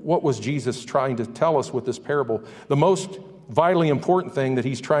 what was Jesus trying to tell us with this parable? The most vitally important thing that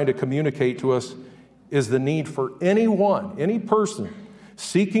he's trying to communicate to us is the need for anyone, any person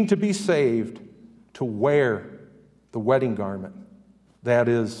seeking to be saved, to wear the wedding garment. That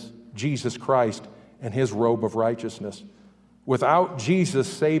is Jesus Christ and his robe of righteousness. Without Jesus'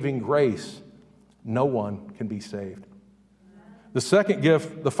 saving grace, no one can be saved. The second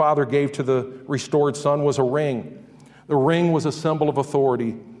gift the Father gave to the restored son was a ring. The ring was a symbol of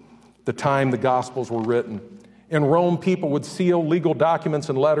authority the time the Gospels were written. In Rome, people would seal legal documents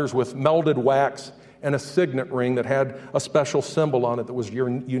and letters with melted wax and a signet ring that had a special symbol on it that was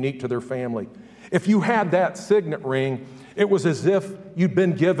unique to their family. If you had that signet ring, it was as if you'd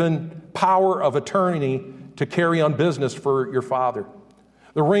been given power of attorney to carry on business for your father.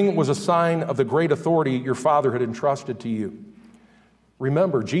 The ring was a sign of the great authority your father had entrusted to you.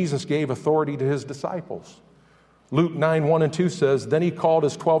 Remember, Jesus gave authority to his disciples. Luke 9:1-2 says, then he called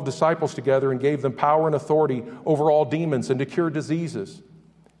his 12 disciples together and gave them power and authority over all demons and to cure diseases.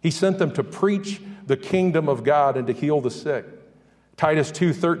 He sent them to preach the kingdom of God and to heal the sick. Titus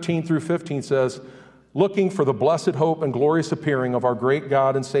 2:13-15 says, looking for the blessed hope and glorious appearing of our great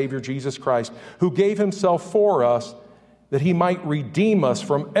God and Savior Jesus Christ, who gave himself for us that he might redeem us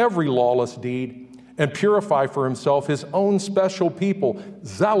from every lawless deed and purify for himself his own special people,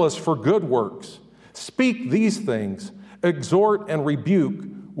 zealous for good works. Speak these things, exhort and rebuke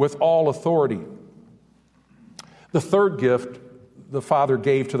with all authority. The third gift the father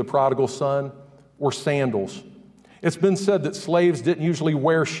gave to the prodigal son were sandals. It's been said that slaves didn't usually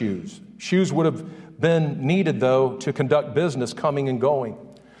wear shoes. Shoes would have been needed, though, to conduct business coming and going.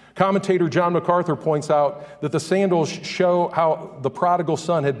 Commentator John MacArthur points out that the sandals show how the prodigal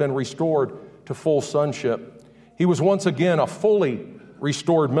son had been restored to full sonship. He was once again a fully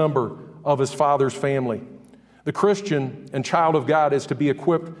restored member of his father's family. The Christian and child of God is to be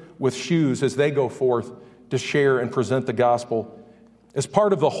equipped with shoes as they go forth to share and present the gospel. As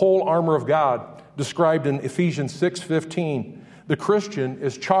part of the whole armor of God described in Ephesians 6:15, the Christian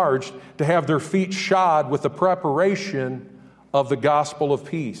is charged to have their feet shod with the preparation of the gospel of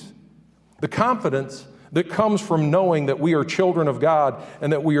peace. The confidence that comes from knowing that we are children of God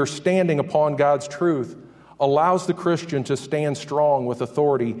and that we are standing upon God's truth allows the Christian to stand strong with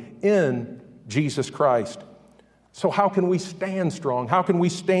authority in Jesus Christ. So how can we stand strong? How can we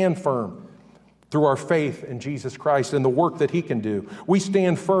stand firm? Through our faith in Jesus Christ and the work that he can do. We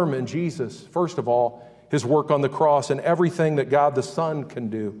stand firm in Jesus, first of all, his work on the cross and everything that God the Son can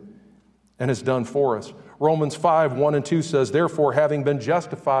do and has done for us. Romans 5:1-2 says, therefore, having been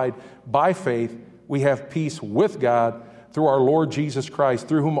justified by faith, we have peace with God through our Lord Jesus Christ,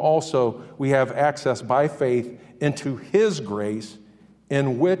 through whom also we have access by faith into his grace,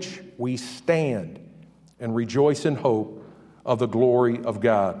 in which we stand and rejoice in hope of the glory of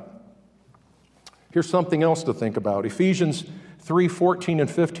God. Here's something else to think about. Ephesians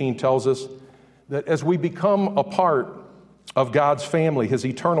 3:14-15 tells us that as we become a part of God's family, his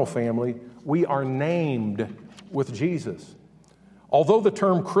eternal family, we are named with Jesus. Although the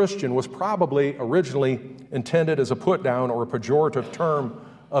term Christian was probably originally intended as a put-down or a pejorative term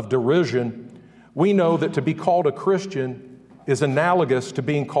of derision, we know that to be called a Christian is analogous to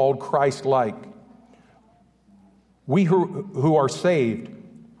being called Christ-like. We who are saved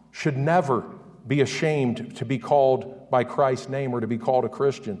should never be ashamed to be called by Christ's name or to be called a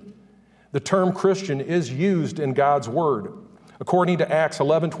Christian. The term Christian is used in God's Word. According to Acts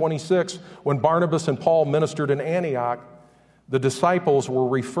 11:26, when Barnabas and Paul ministered in Antioch, the disciples were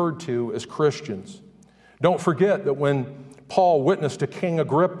referred to as Christians. Don't forget that when Paul witnessed to King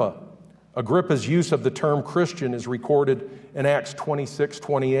Agrippa, Agrippa's use of the term Christian is recorded in Acts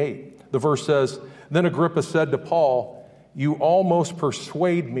 26:28. The verse says, then Agrippa said to Paul, you almost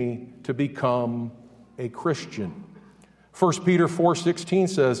persuade me to become a Christian. 1 Peter 4:16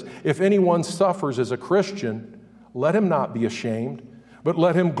 says, if anyone suffers as a Christian, let him not be ashamed, but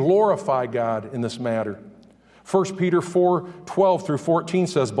let him glorify God in this matter. 1 Peter 4:12-14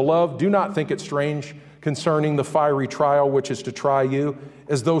 says, beloved, do not think it strange concerning the fiery trial which is to try you,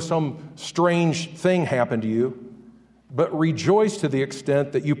 as though some strange thing happened to you, but rejoice to the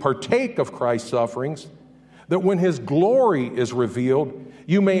extent that you partake of Christ's sufferings, that when his glory is revealed,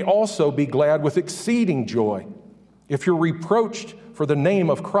 you may also be glad with exceeding joy. If you're reproached for the name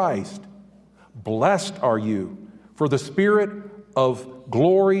of Christ, blessed are you, for the Spirit of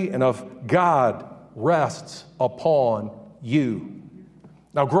glory and of God rests upon you.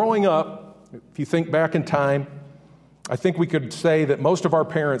 Now, growing up, if you think back in time, I think we could say that most of our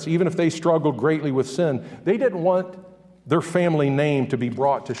parents, even if they struggled greatly with sin, they didn't want their family name to be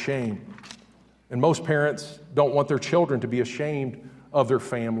brought to shame. And most parents don't want their children to be ashamed of their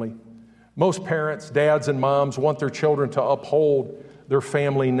family. Most parents, dads and moms, want their children to uphold their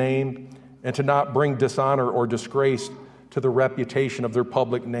family name and to not bring dishonor or disgrace to the reputation of their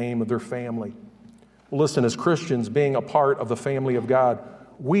public name of their family. Listen, as Christians, being a part of the family of God,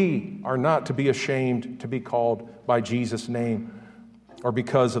 we are not to be ashamed to be called by Jesus' name or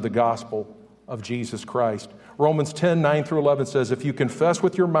because of the gospel of Jesus Christ. Romans 10:9-11 says, if you confess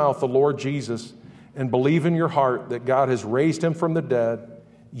with your mouth the Lord Jesus and believe in your heart that God has raised him from the dead,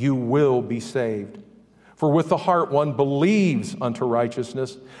 you will be saved. For with the heart one believes unto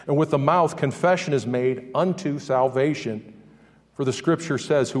righteousness, and with the mouth confession is made unto salvation. For the scripture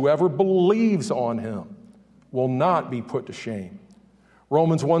says, whoever believes on him will not be put to shame.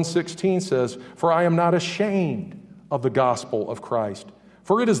 Romans 1:16 says, for I am not ashamed of the gospel of Christ,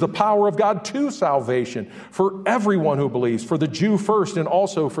 for it is the power of God to salvation for everyone who believes, for the Jew first and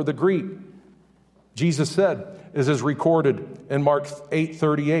also for the Greek. Jesus said, is recorded in Mark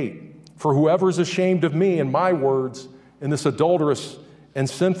 8:38. For whoever is ashamed of me and my words in this adulterous and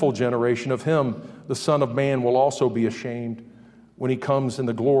sinful generation, of him the Son of Man will also be ashamed when he comes in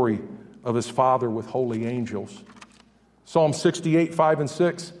the glory of his Father with holy angels. Psalm 68, 5 and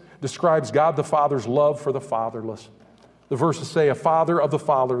 6 describes God the Father's love for the fatherless. The verses say, a father of the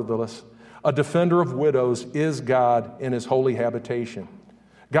fatherless, a defender of widows is God in his holy habitation.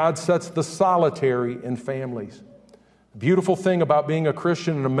 God sets the solitary in families. The beautiful thing about being a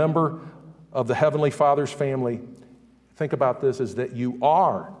Christian and a member of the Heavenly Father's family, think about this, is that you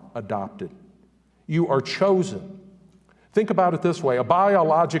are adopted. You are chosen. Think about it this way. A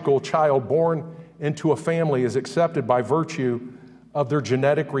biological child born into a family is accepted by virtue of their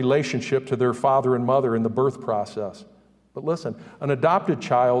genetic relationship to their father and mother in the birth process. But listen, an adopted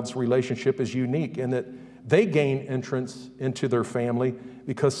child's relationship is unique in that they gain entrance into their family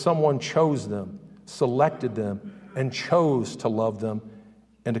because someone chose them, selected them, and chose to love them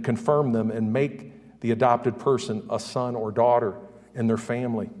and to confirm them and make the adopted person a son or daughter in their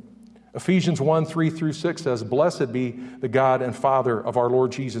family. Ephesians 1, 3 through 6 says, blessed be the God and Father of our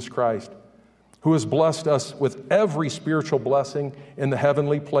Lord Jesus Christ, who has blessed us with every spiritual blessing in the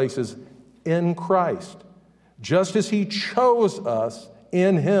heavenly places in Christ, just as he chose us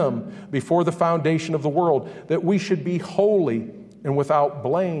in him before the foundation of the world, that we should be holy and without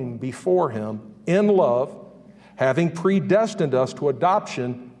blame before him in love, having predestined us to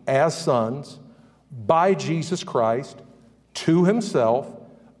adoption as sons by Jesus Christ to himself,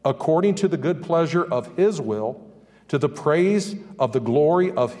 according to the good pleasure of his will, to the praise of the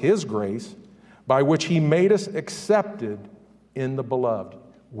glory of his grace, by which he made us accepted in the beloved.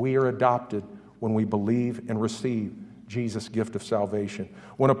 We are adopted when we believe and receive Jesus' gift of salvation.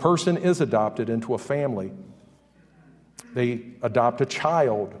 When a person is adopted into a family, they adopt a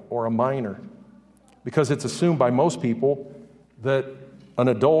child or a minor because it's assumed by most people that an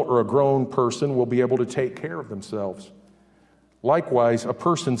adult or a grown person will be able to take care of themselves. Likewise, a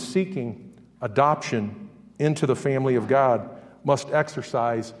person seeking adoption into the family of God must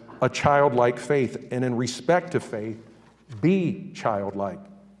exercise a childlike faith, and in respect to faith, be childlike.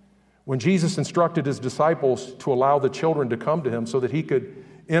 When Jesus instructed his disciples to allow the children to come to him so that he could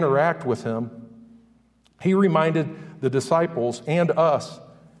interact with him, he reminded the disciples and us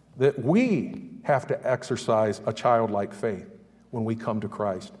that we have to exercise a childlike faith when we come to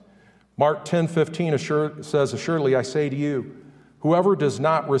Christ. Mark 10:15 says, assuredly I say to you, whoever does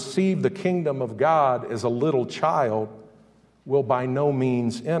not receive the kingdom of God as a little child will by no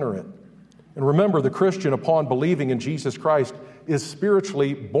means enter it. And remember, the Christian, upon believing in Jesus Christ, is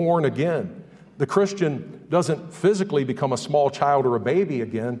spiritually born again. The Christian doesn't physically become a small child or a baby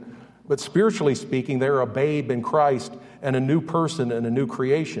again, but spiritually speaking, they're a babe in Christ and a new person and a new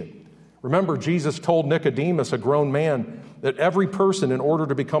creation. Remember, Jesus told Nicodemus, a grown man, that every person, in order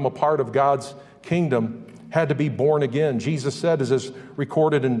to become a part of God's kingdom, had to be born again. Jesus said, as is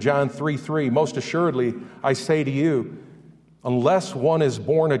recorded in John 3:3, most assuredly, I say to you, unless one is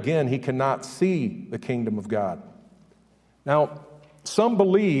born again, he cannot see the kingdom of God. Now, some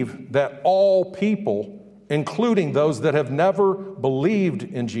believe that all people, including those that have never believed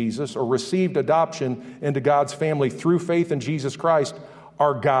in Jesus or received adoption into God's family through faith in Jesus Christ,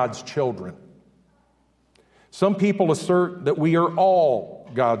 are God's children. Some people assert that we are all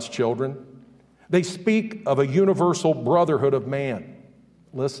God's children. They speak of a universal brotherhood of man.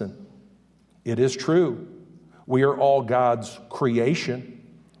 Listen, it is true. We are all God's creation.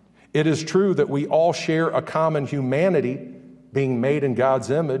 It is true that we all share a common humanity, being made in God's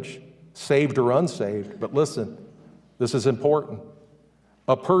image, saved or unsaved. But listen, this is important.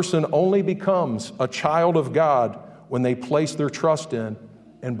 A person only becomes a child of God when they place their trust in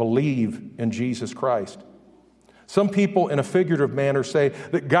and believe in Jesus Christ. Some people in a figurative manner say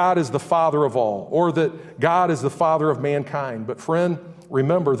that God is the father of all, or that God is the father of mankind. But friend,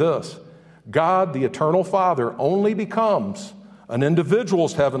 remember this. God, the eternal Father, only becomes an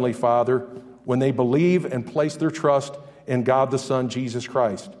individual's heavenly Father when they believe and place their trust in God the Son, Jesus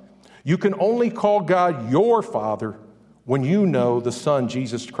Christ. You can only call God your Father when you know the Son,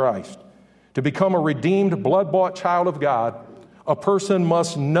 Jesus Christ. To become a redeemed, blood-bought child of God, a person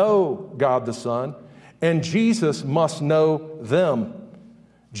must know God the Son, and Jesus must know them.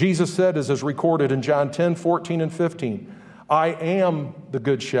 Jesus said, as is recorded in John 10:14 and 15, I am the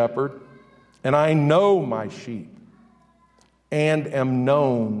good shepherd, and I know my sheep, and am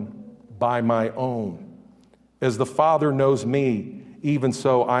known by my own. As the Father knows me, even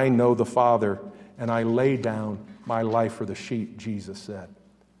so I know the Father, and I lay down my life for the sheep, Jesus said.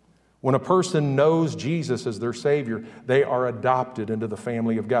 When a person knows Jesus as their Savior, they are adopted into the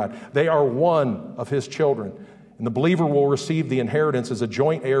family of God. They are one of His children. And the believer will receive the inheritance as a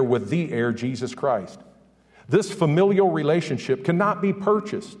joint heir with the heir, Jesus Christ. This familial relationship cannot be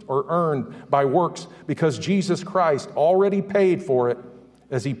purchased or earned by works because Jesus Christ already paid for it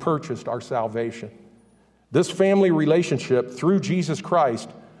as he purchased our salvation. This family relationship through Jesus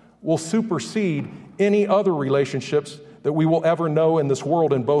Christ will supersede any other relationships that we will ever know in this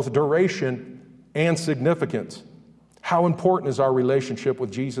world in both duration and significance. How important is our relationship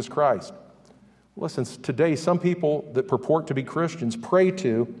with Jesus Christ? Listen, today some people that purport to be Christians pray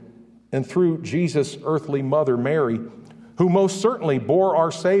to and through Jesus' earthly mother, Mary, who most certainly bore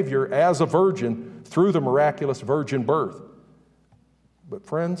our Savior as a virgin through the miraculous virgin birth. But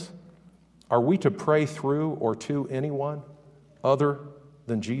friends, are we to pray through or to anyone other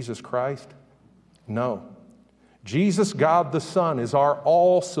than Jesus Christ? No. Jesus, God the Son, is our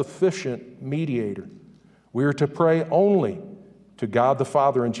all-sufficient mediator. We are to pray only to God the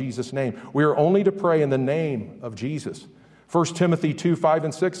Father in Jesus' name. We are only to pray in the name of Jesus. 1 Timothy 2, 5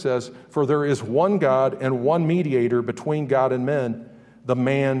 and 6 says, "For there is one God and one mediator between God and men, the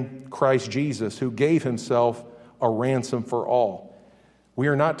man Christ Jesus, who gave himself a ransom for all." We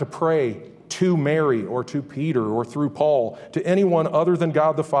are not to pray to Mary or to Peter or through Paul, to anyone other than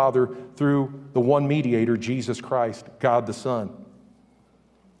God the Father through the one mediator, Jesus Christ, God the Son.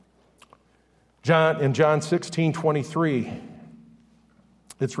 In John 16:23,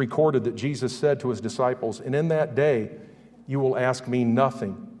 it's recorded that Jesus said to his disciples, "And in that day you will ask me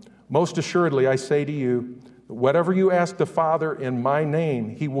nothing. Most assuredly, I say to you, whatever you ask the Father in my name,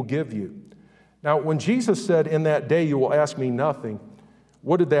 he will give you." Now, when Jesus said, "In that day you will ask me nothing,"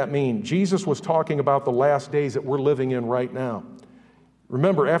 what did that mean? Jesus was talking about the last days that we're living in right now.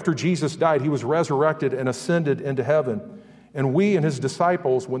 Remember, after Jesus died, he was resurrected and ascended into heaven. And we and his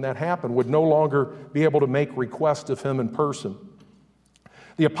disciples, when that happened, would no longer be able to make requests of him in person.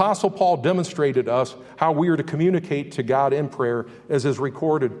 The Apostle Paul demonstrated us how we are to communicate to God in prayer, as is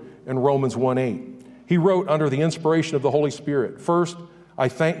recorded in Romans 1:8. He wrote under the inspiration of the Holy Spirit, "First, I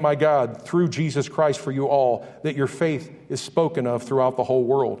thank my God through Jesus Christ for you all, that your faith is spoken of throughout the whole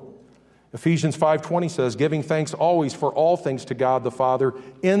world." Ephesians 5:20 says, "Giving thanks always for all things to God the Father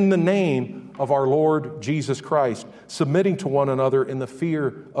in the name of our Lord Jesus Christ, submitting to one another in the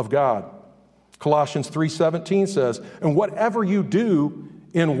fear of God." Colossians 3:17 says, "And whatever you do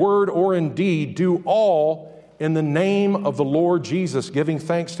in word or in deed, do all in the name of the Lord Jesus, giving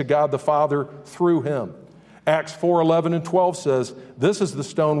thanks to God the Father through him." Acts 4:11 and 12 says, "This is the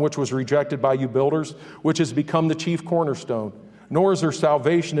stone which was rejected by you builders, which has become the chief cornerstone. Nor is there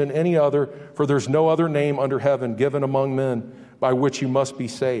salvation in any other, for there's no other name under heaven given among men by which you must be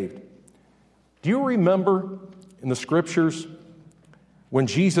saved." Do you remember in the scriptures when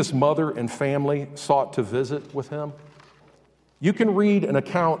Jesus' mother and family sought to visit with him? You can read an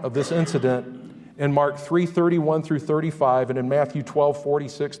account of this incident in Mark 3:31 through 35 and in Matthew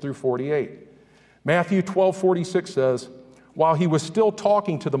 12:46 through 48. Matthew 12:46 says, "While he was still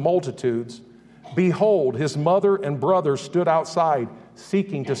talking to the multitudes, behold, his mother and brothers stood outside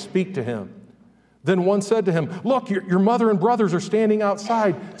seeking to speak to him. Then one said to him, 'Look, your mother and brothers are standing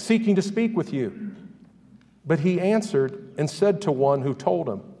outside seeking to speak with you.' But he answered and said to one who told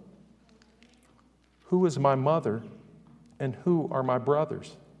him, 'Who is my mother and who are my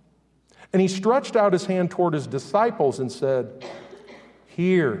brothers?' And he stretched out his hand toward his disciples and said,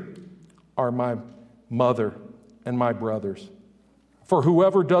 'Here are my mother and my brothers. For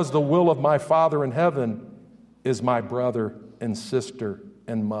whoever does the will of my Father in heaven is my brother and sister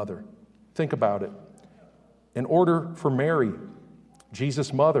and mother.'" Think about it. In order for Mary,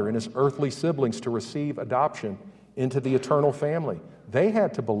 Jesus' mother, and his earthly siblings to receive adoption into the eternal family, they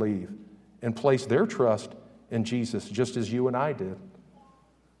had to believe and place their trust in Jesus, just as you and I did.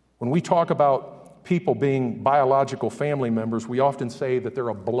 When we talk about people being biological family members, we often say that they're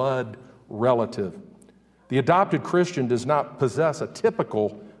a blood relative. The adopted Christian does not possess a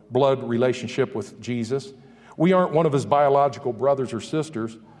typical blood relationship with Jesus. We aren't one of his biological brothers or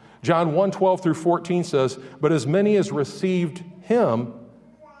sisters. John 1:12 through 14 says, "But as many as received him,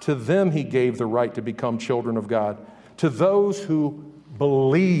 to them he gave the right to become children of God, to those who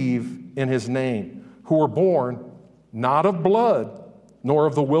believe in his name, who were born not of blood, nor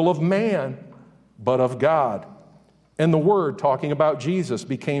of the will of man, but of God. And the Word," talking about Jesus,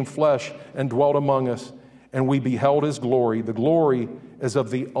 "became flesh and dwelt among us, and we beheld his glory, the glory as of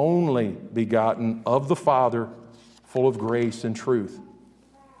the only begotten of the Father, full of grace and truth."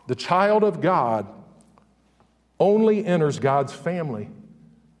 The child of God only enters God's family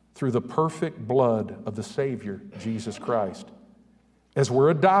through the perfect blood of the Savior, Jesus Christ. As we're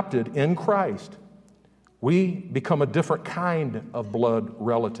adopted in Christ, we become a different kind of blood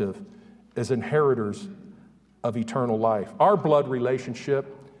relative as inheritors of eternal life. Our blood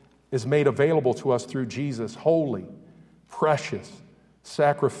relationship is made available to us through Jesus' holy, precious,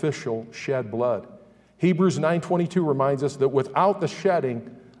 sacrificial shed blood. Hebrews 9:22 reminds us that without the shedding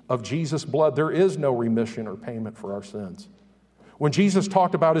of Jesus' blood, there is no remission or payment for our sins. When Jesus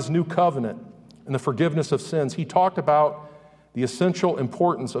talked about his new covenant and the forgiveness of sins, he talked about the essential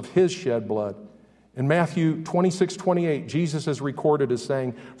importance of his shed blood. In Matthew 26:28, Jesus is recorded as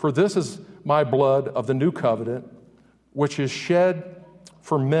saying, "For this is my blood of the new covenant, which is shed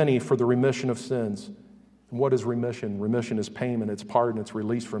for many for the remission of sins." And what is remission? Remission is payment, it's pardon, it's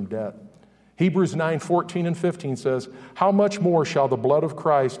release from debt. Hebrews 9:14 and 15 says, "How much more shall the blood of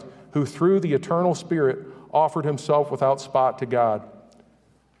Christ, who through the eternal Spirit offered himself without spot to God,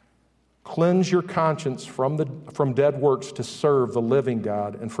 cleanse your conscience from dead works to serve the living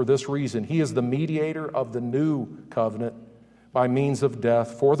God? And for this reason, he is the mediator of the new covenant by means of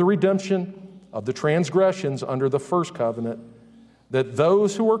death for the redemption of the transgressions under the first covenant, that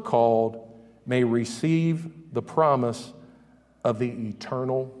those who are called may receive the promise of the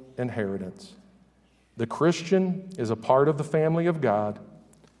eternal inheritance." The Christian is a part of the family of God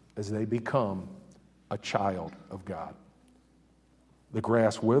as they become a child of God. The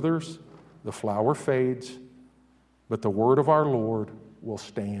grass withers, the flower fades, but the word of our Lord will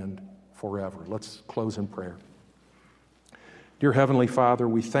stand forever. Let's close in prayer. Dear Heavenly Father,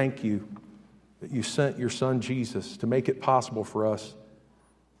 we thank you that you sent your Son Jesus to make it possible for us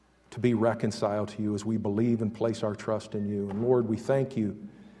to be reconciled to you as we believe and place our trust in you. And Lord, we thank you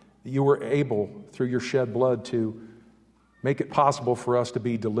that you were able, through your shed blood, to make it possible for us to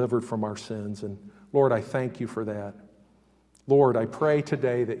be delivered from our sins. And Lord, I thank you for that. Lord, I pray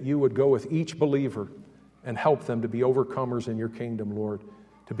today that you would go with each believer and help them to be overcomers in your kingdom, Lord,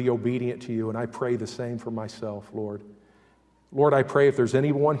 to be obedient to you. And I pray the same for myself, Lord. Lord, I pray if there's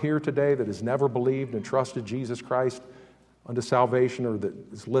anyone here today that has never believed and trusted Jesus Christ unto salvation or that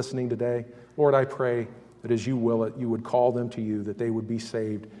is listening today, Lord, I pray that as you will it, you would call them to you, that they would be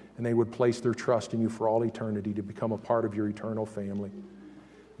saved and they would place their trust in you for all eternity to become a part of your eternal family.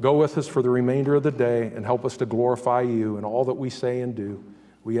 Go with us for the remainder of the day and help us to glorify you in all that we say and do.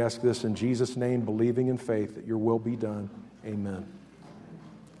 We ask this in Jesus' name, believing in faith that your will be done. Amen.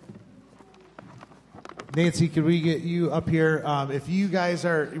 Nancy, could we get you up here? If you guys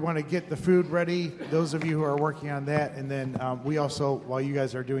you want to get the food ready, those of you who are working on that, and then we also, while you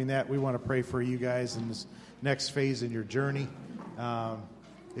guys are doing that, we want to pray for you guys in this next phase in your journey,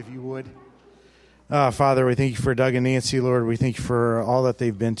 if you would. Father, we thank you for Doug and Nancy, Lord. We thank you for all that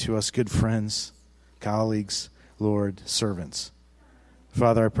they've been to us, good friends, colleagues, Lord, servants.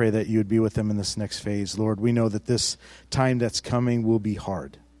 Father, I pray that you would be with them in this next phase. Lord, we know that this time that's coming will be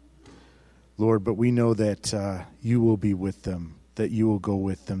hard. Lord, but we know that you will be with them, that you will go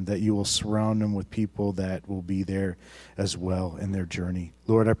with them, that you will surround them with people that will be there as well in their journey.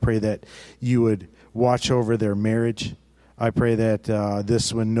 Lord, I pray that you would watch over their marriage. I pray that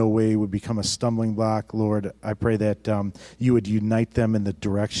this in no way would become a stumbling block. Lord, I pray that you would unite them in the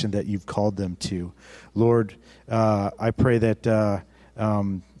direction that you've called them to. Lord, I pray that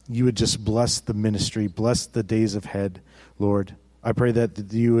you would just bless the ministry, bless the days ahead, Lord. I pray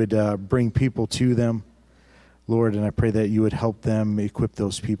that you would bring people to them, Lord, and I pray that you would help them, equip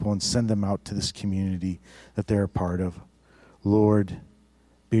those people, and send them out to this community that they're a part of. Lord,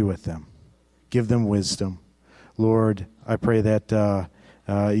 be with them. Give them wisdom. Lord, I pray that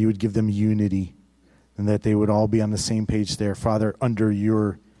you would give them unity and that they would all be on the same page there, Father, under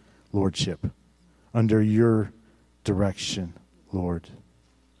your lordship, under your direction, Lord.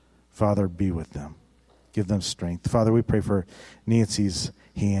 Father, be with them. Give them strength. Father, we pray for Nancy's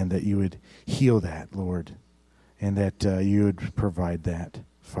hand, that you would heal that, Lord, and that you would provide that,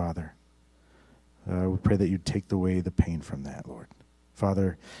 Father. We pray that you'd take away the pain from that, Lord.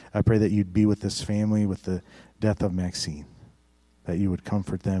 Father, I pray that you'd be with this family with the death of Maxine, that you would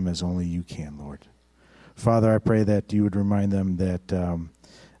comfort them as only you can, Lord. Father, I pray that you would remind them that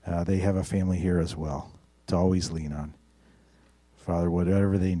they have a family here as well to always lean on. Father,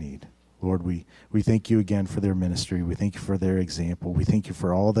 whatever they need. Lord, we thank you again for their ministry. We thank you for their example. We thank you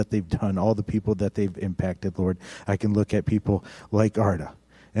for all that they've done, all the people that they've impacted, Lord. I can look at people like Arda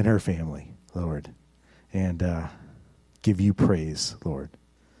and her family, Lord, and give you praise, Lord.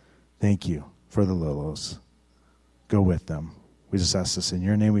 Thank you for the Lilos. Go with them. We just ask this in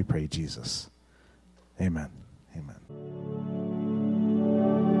your name we pray, Jesus. Amen. Amen.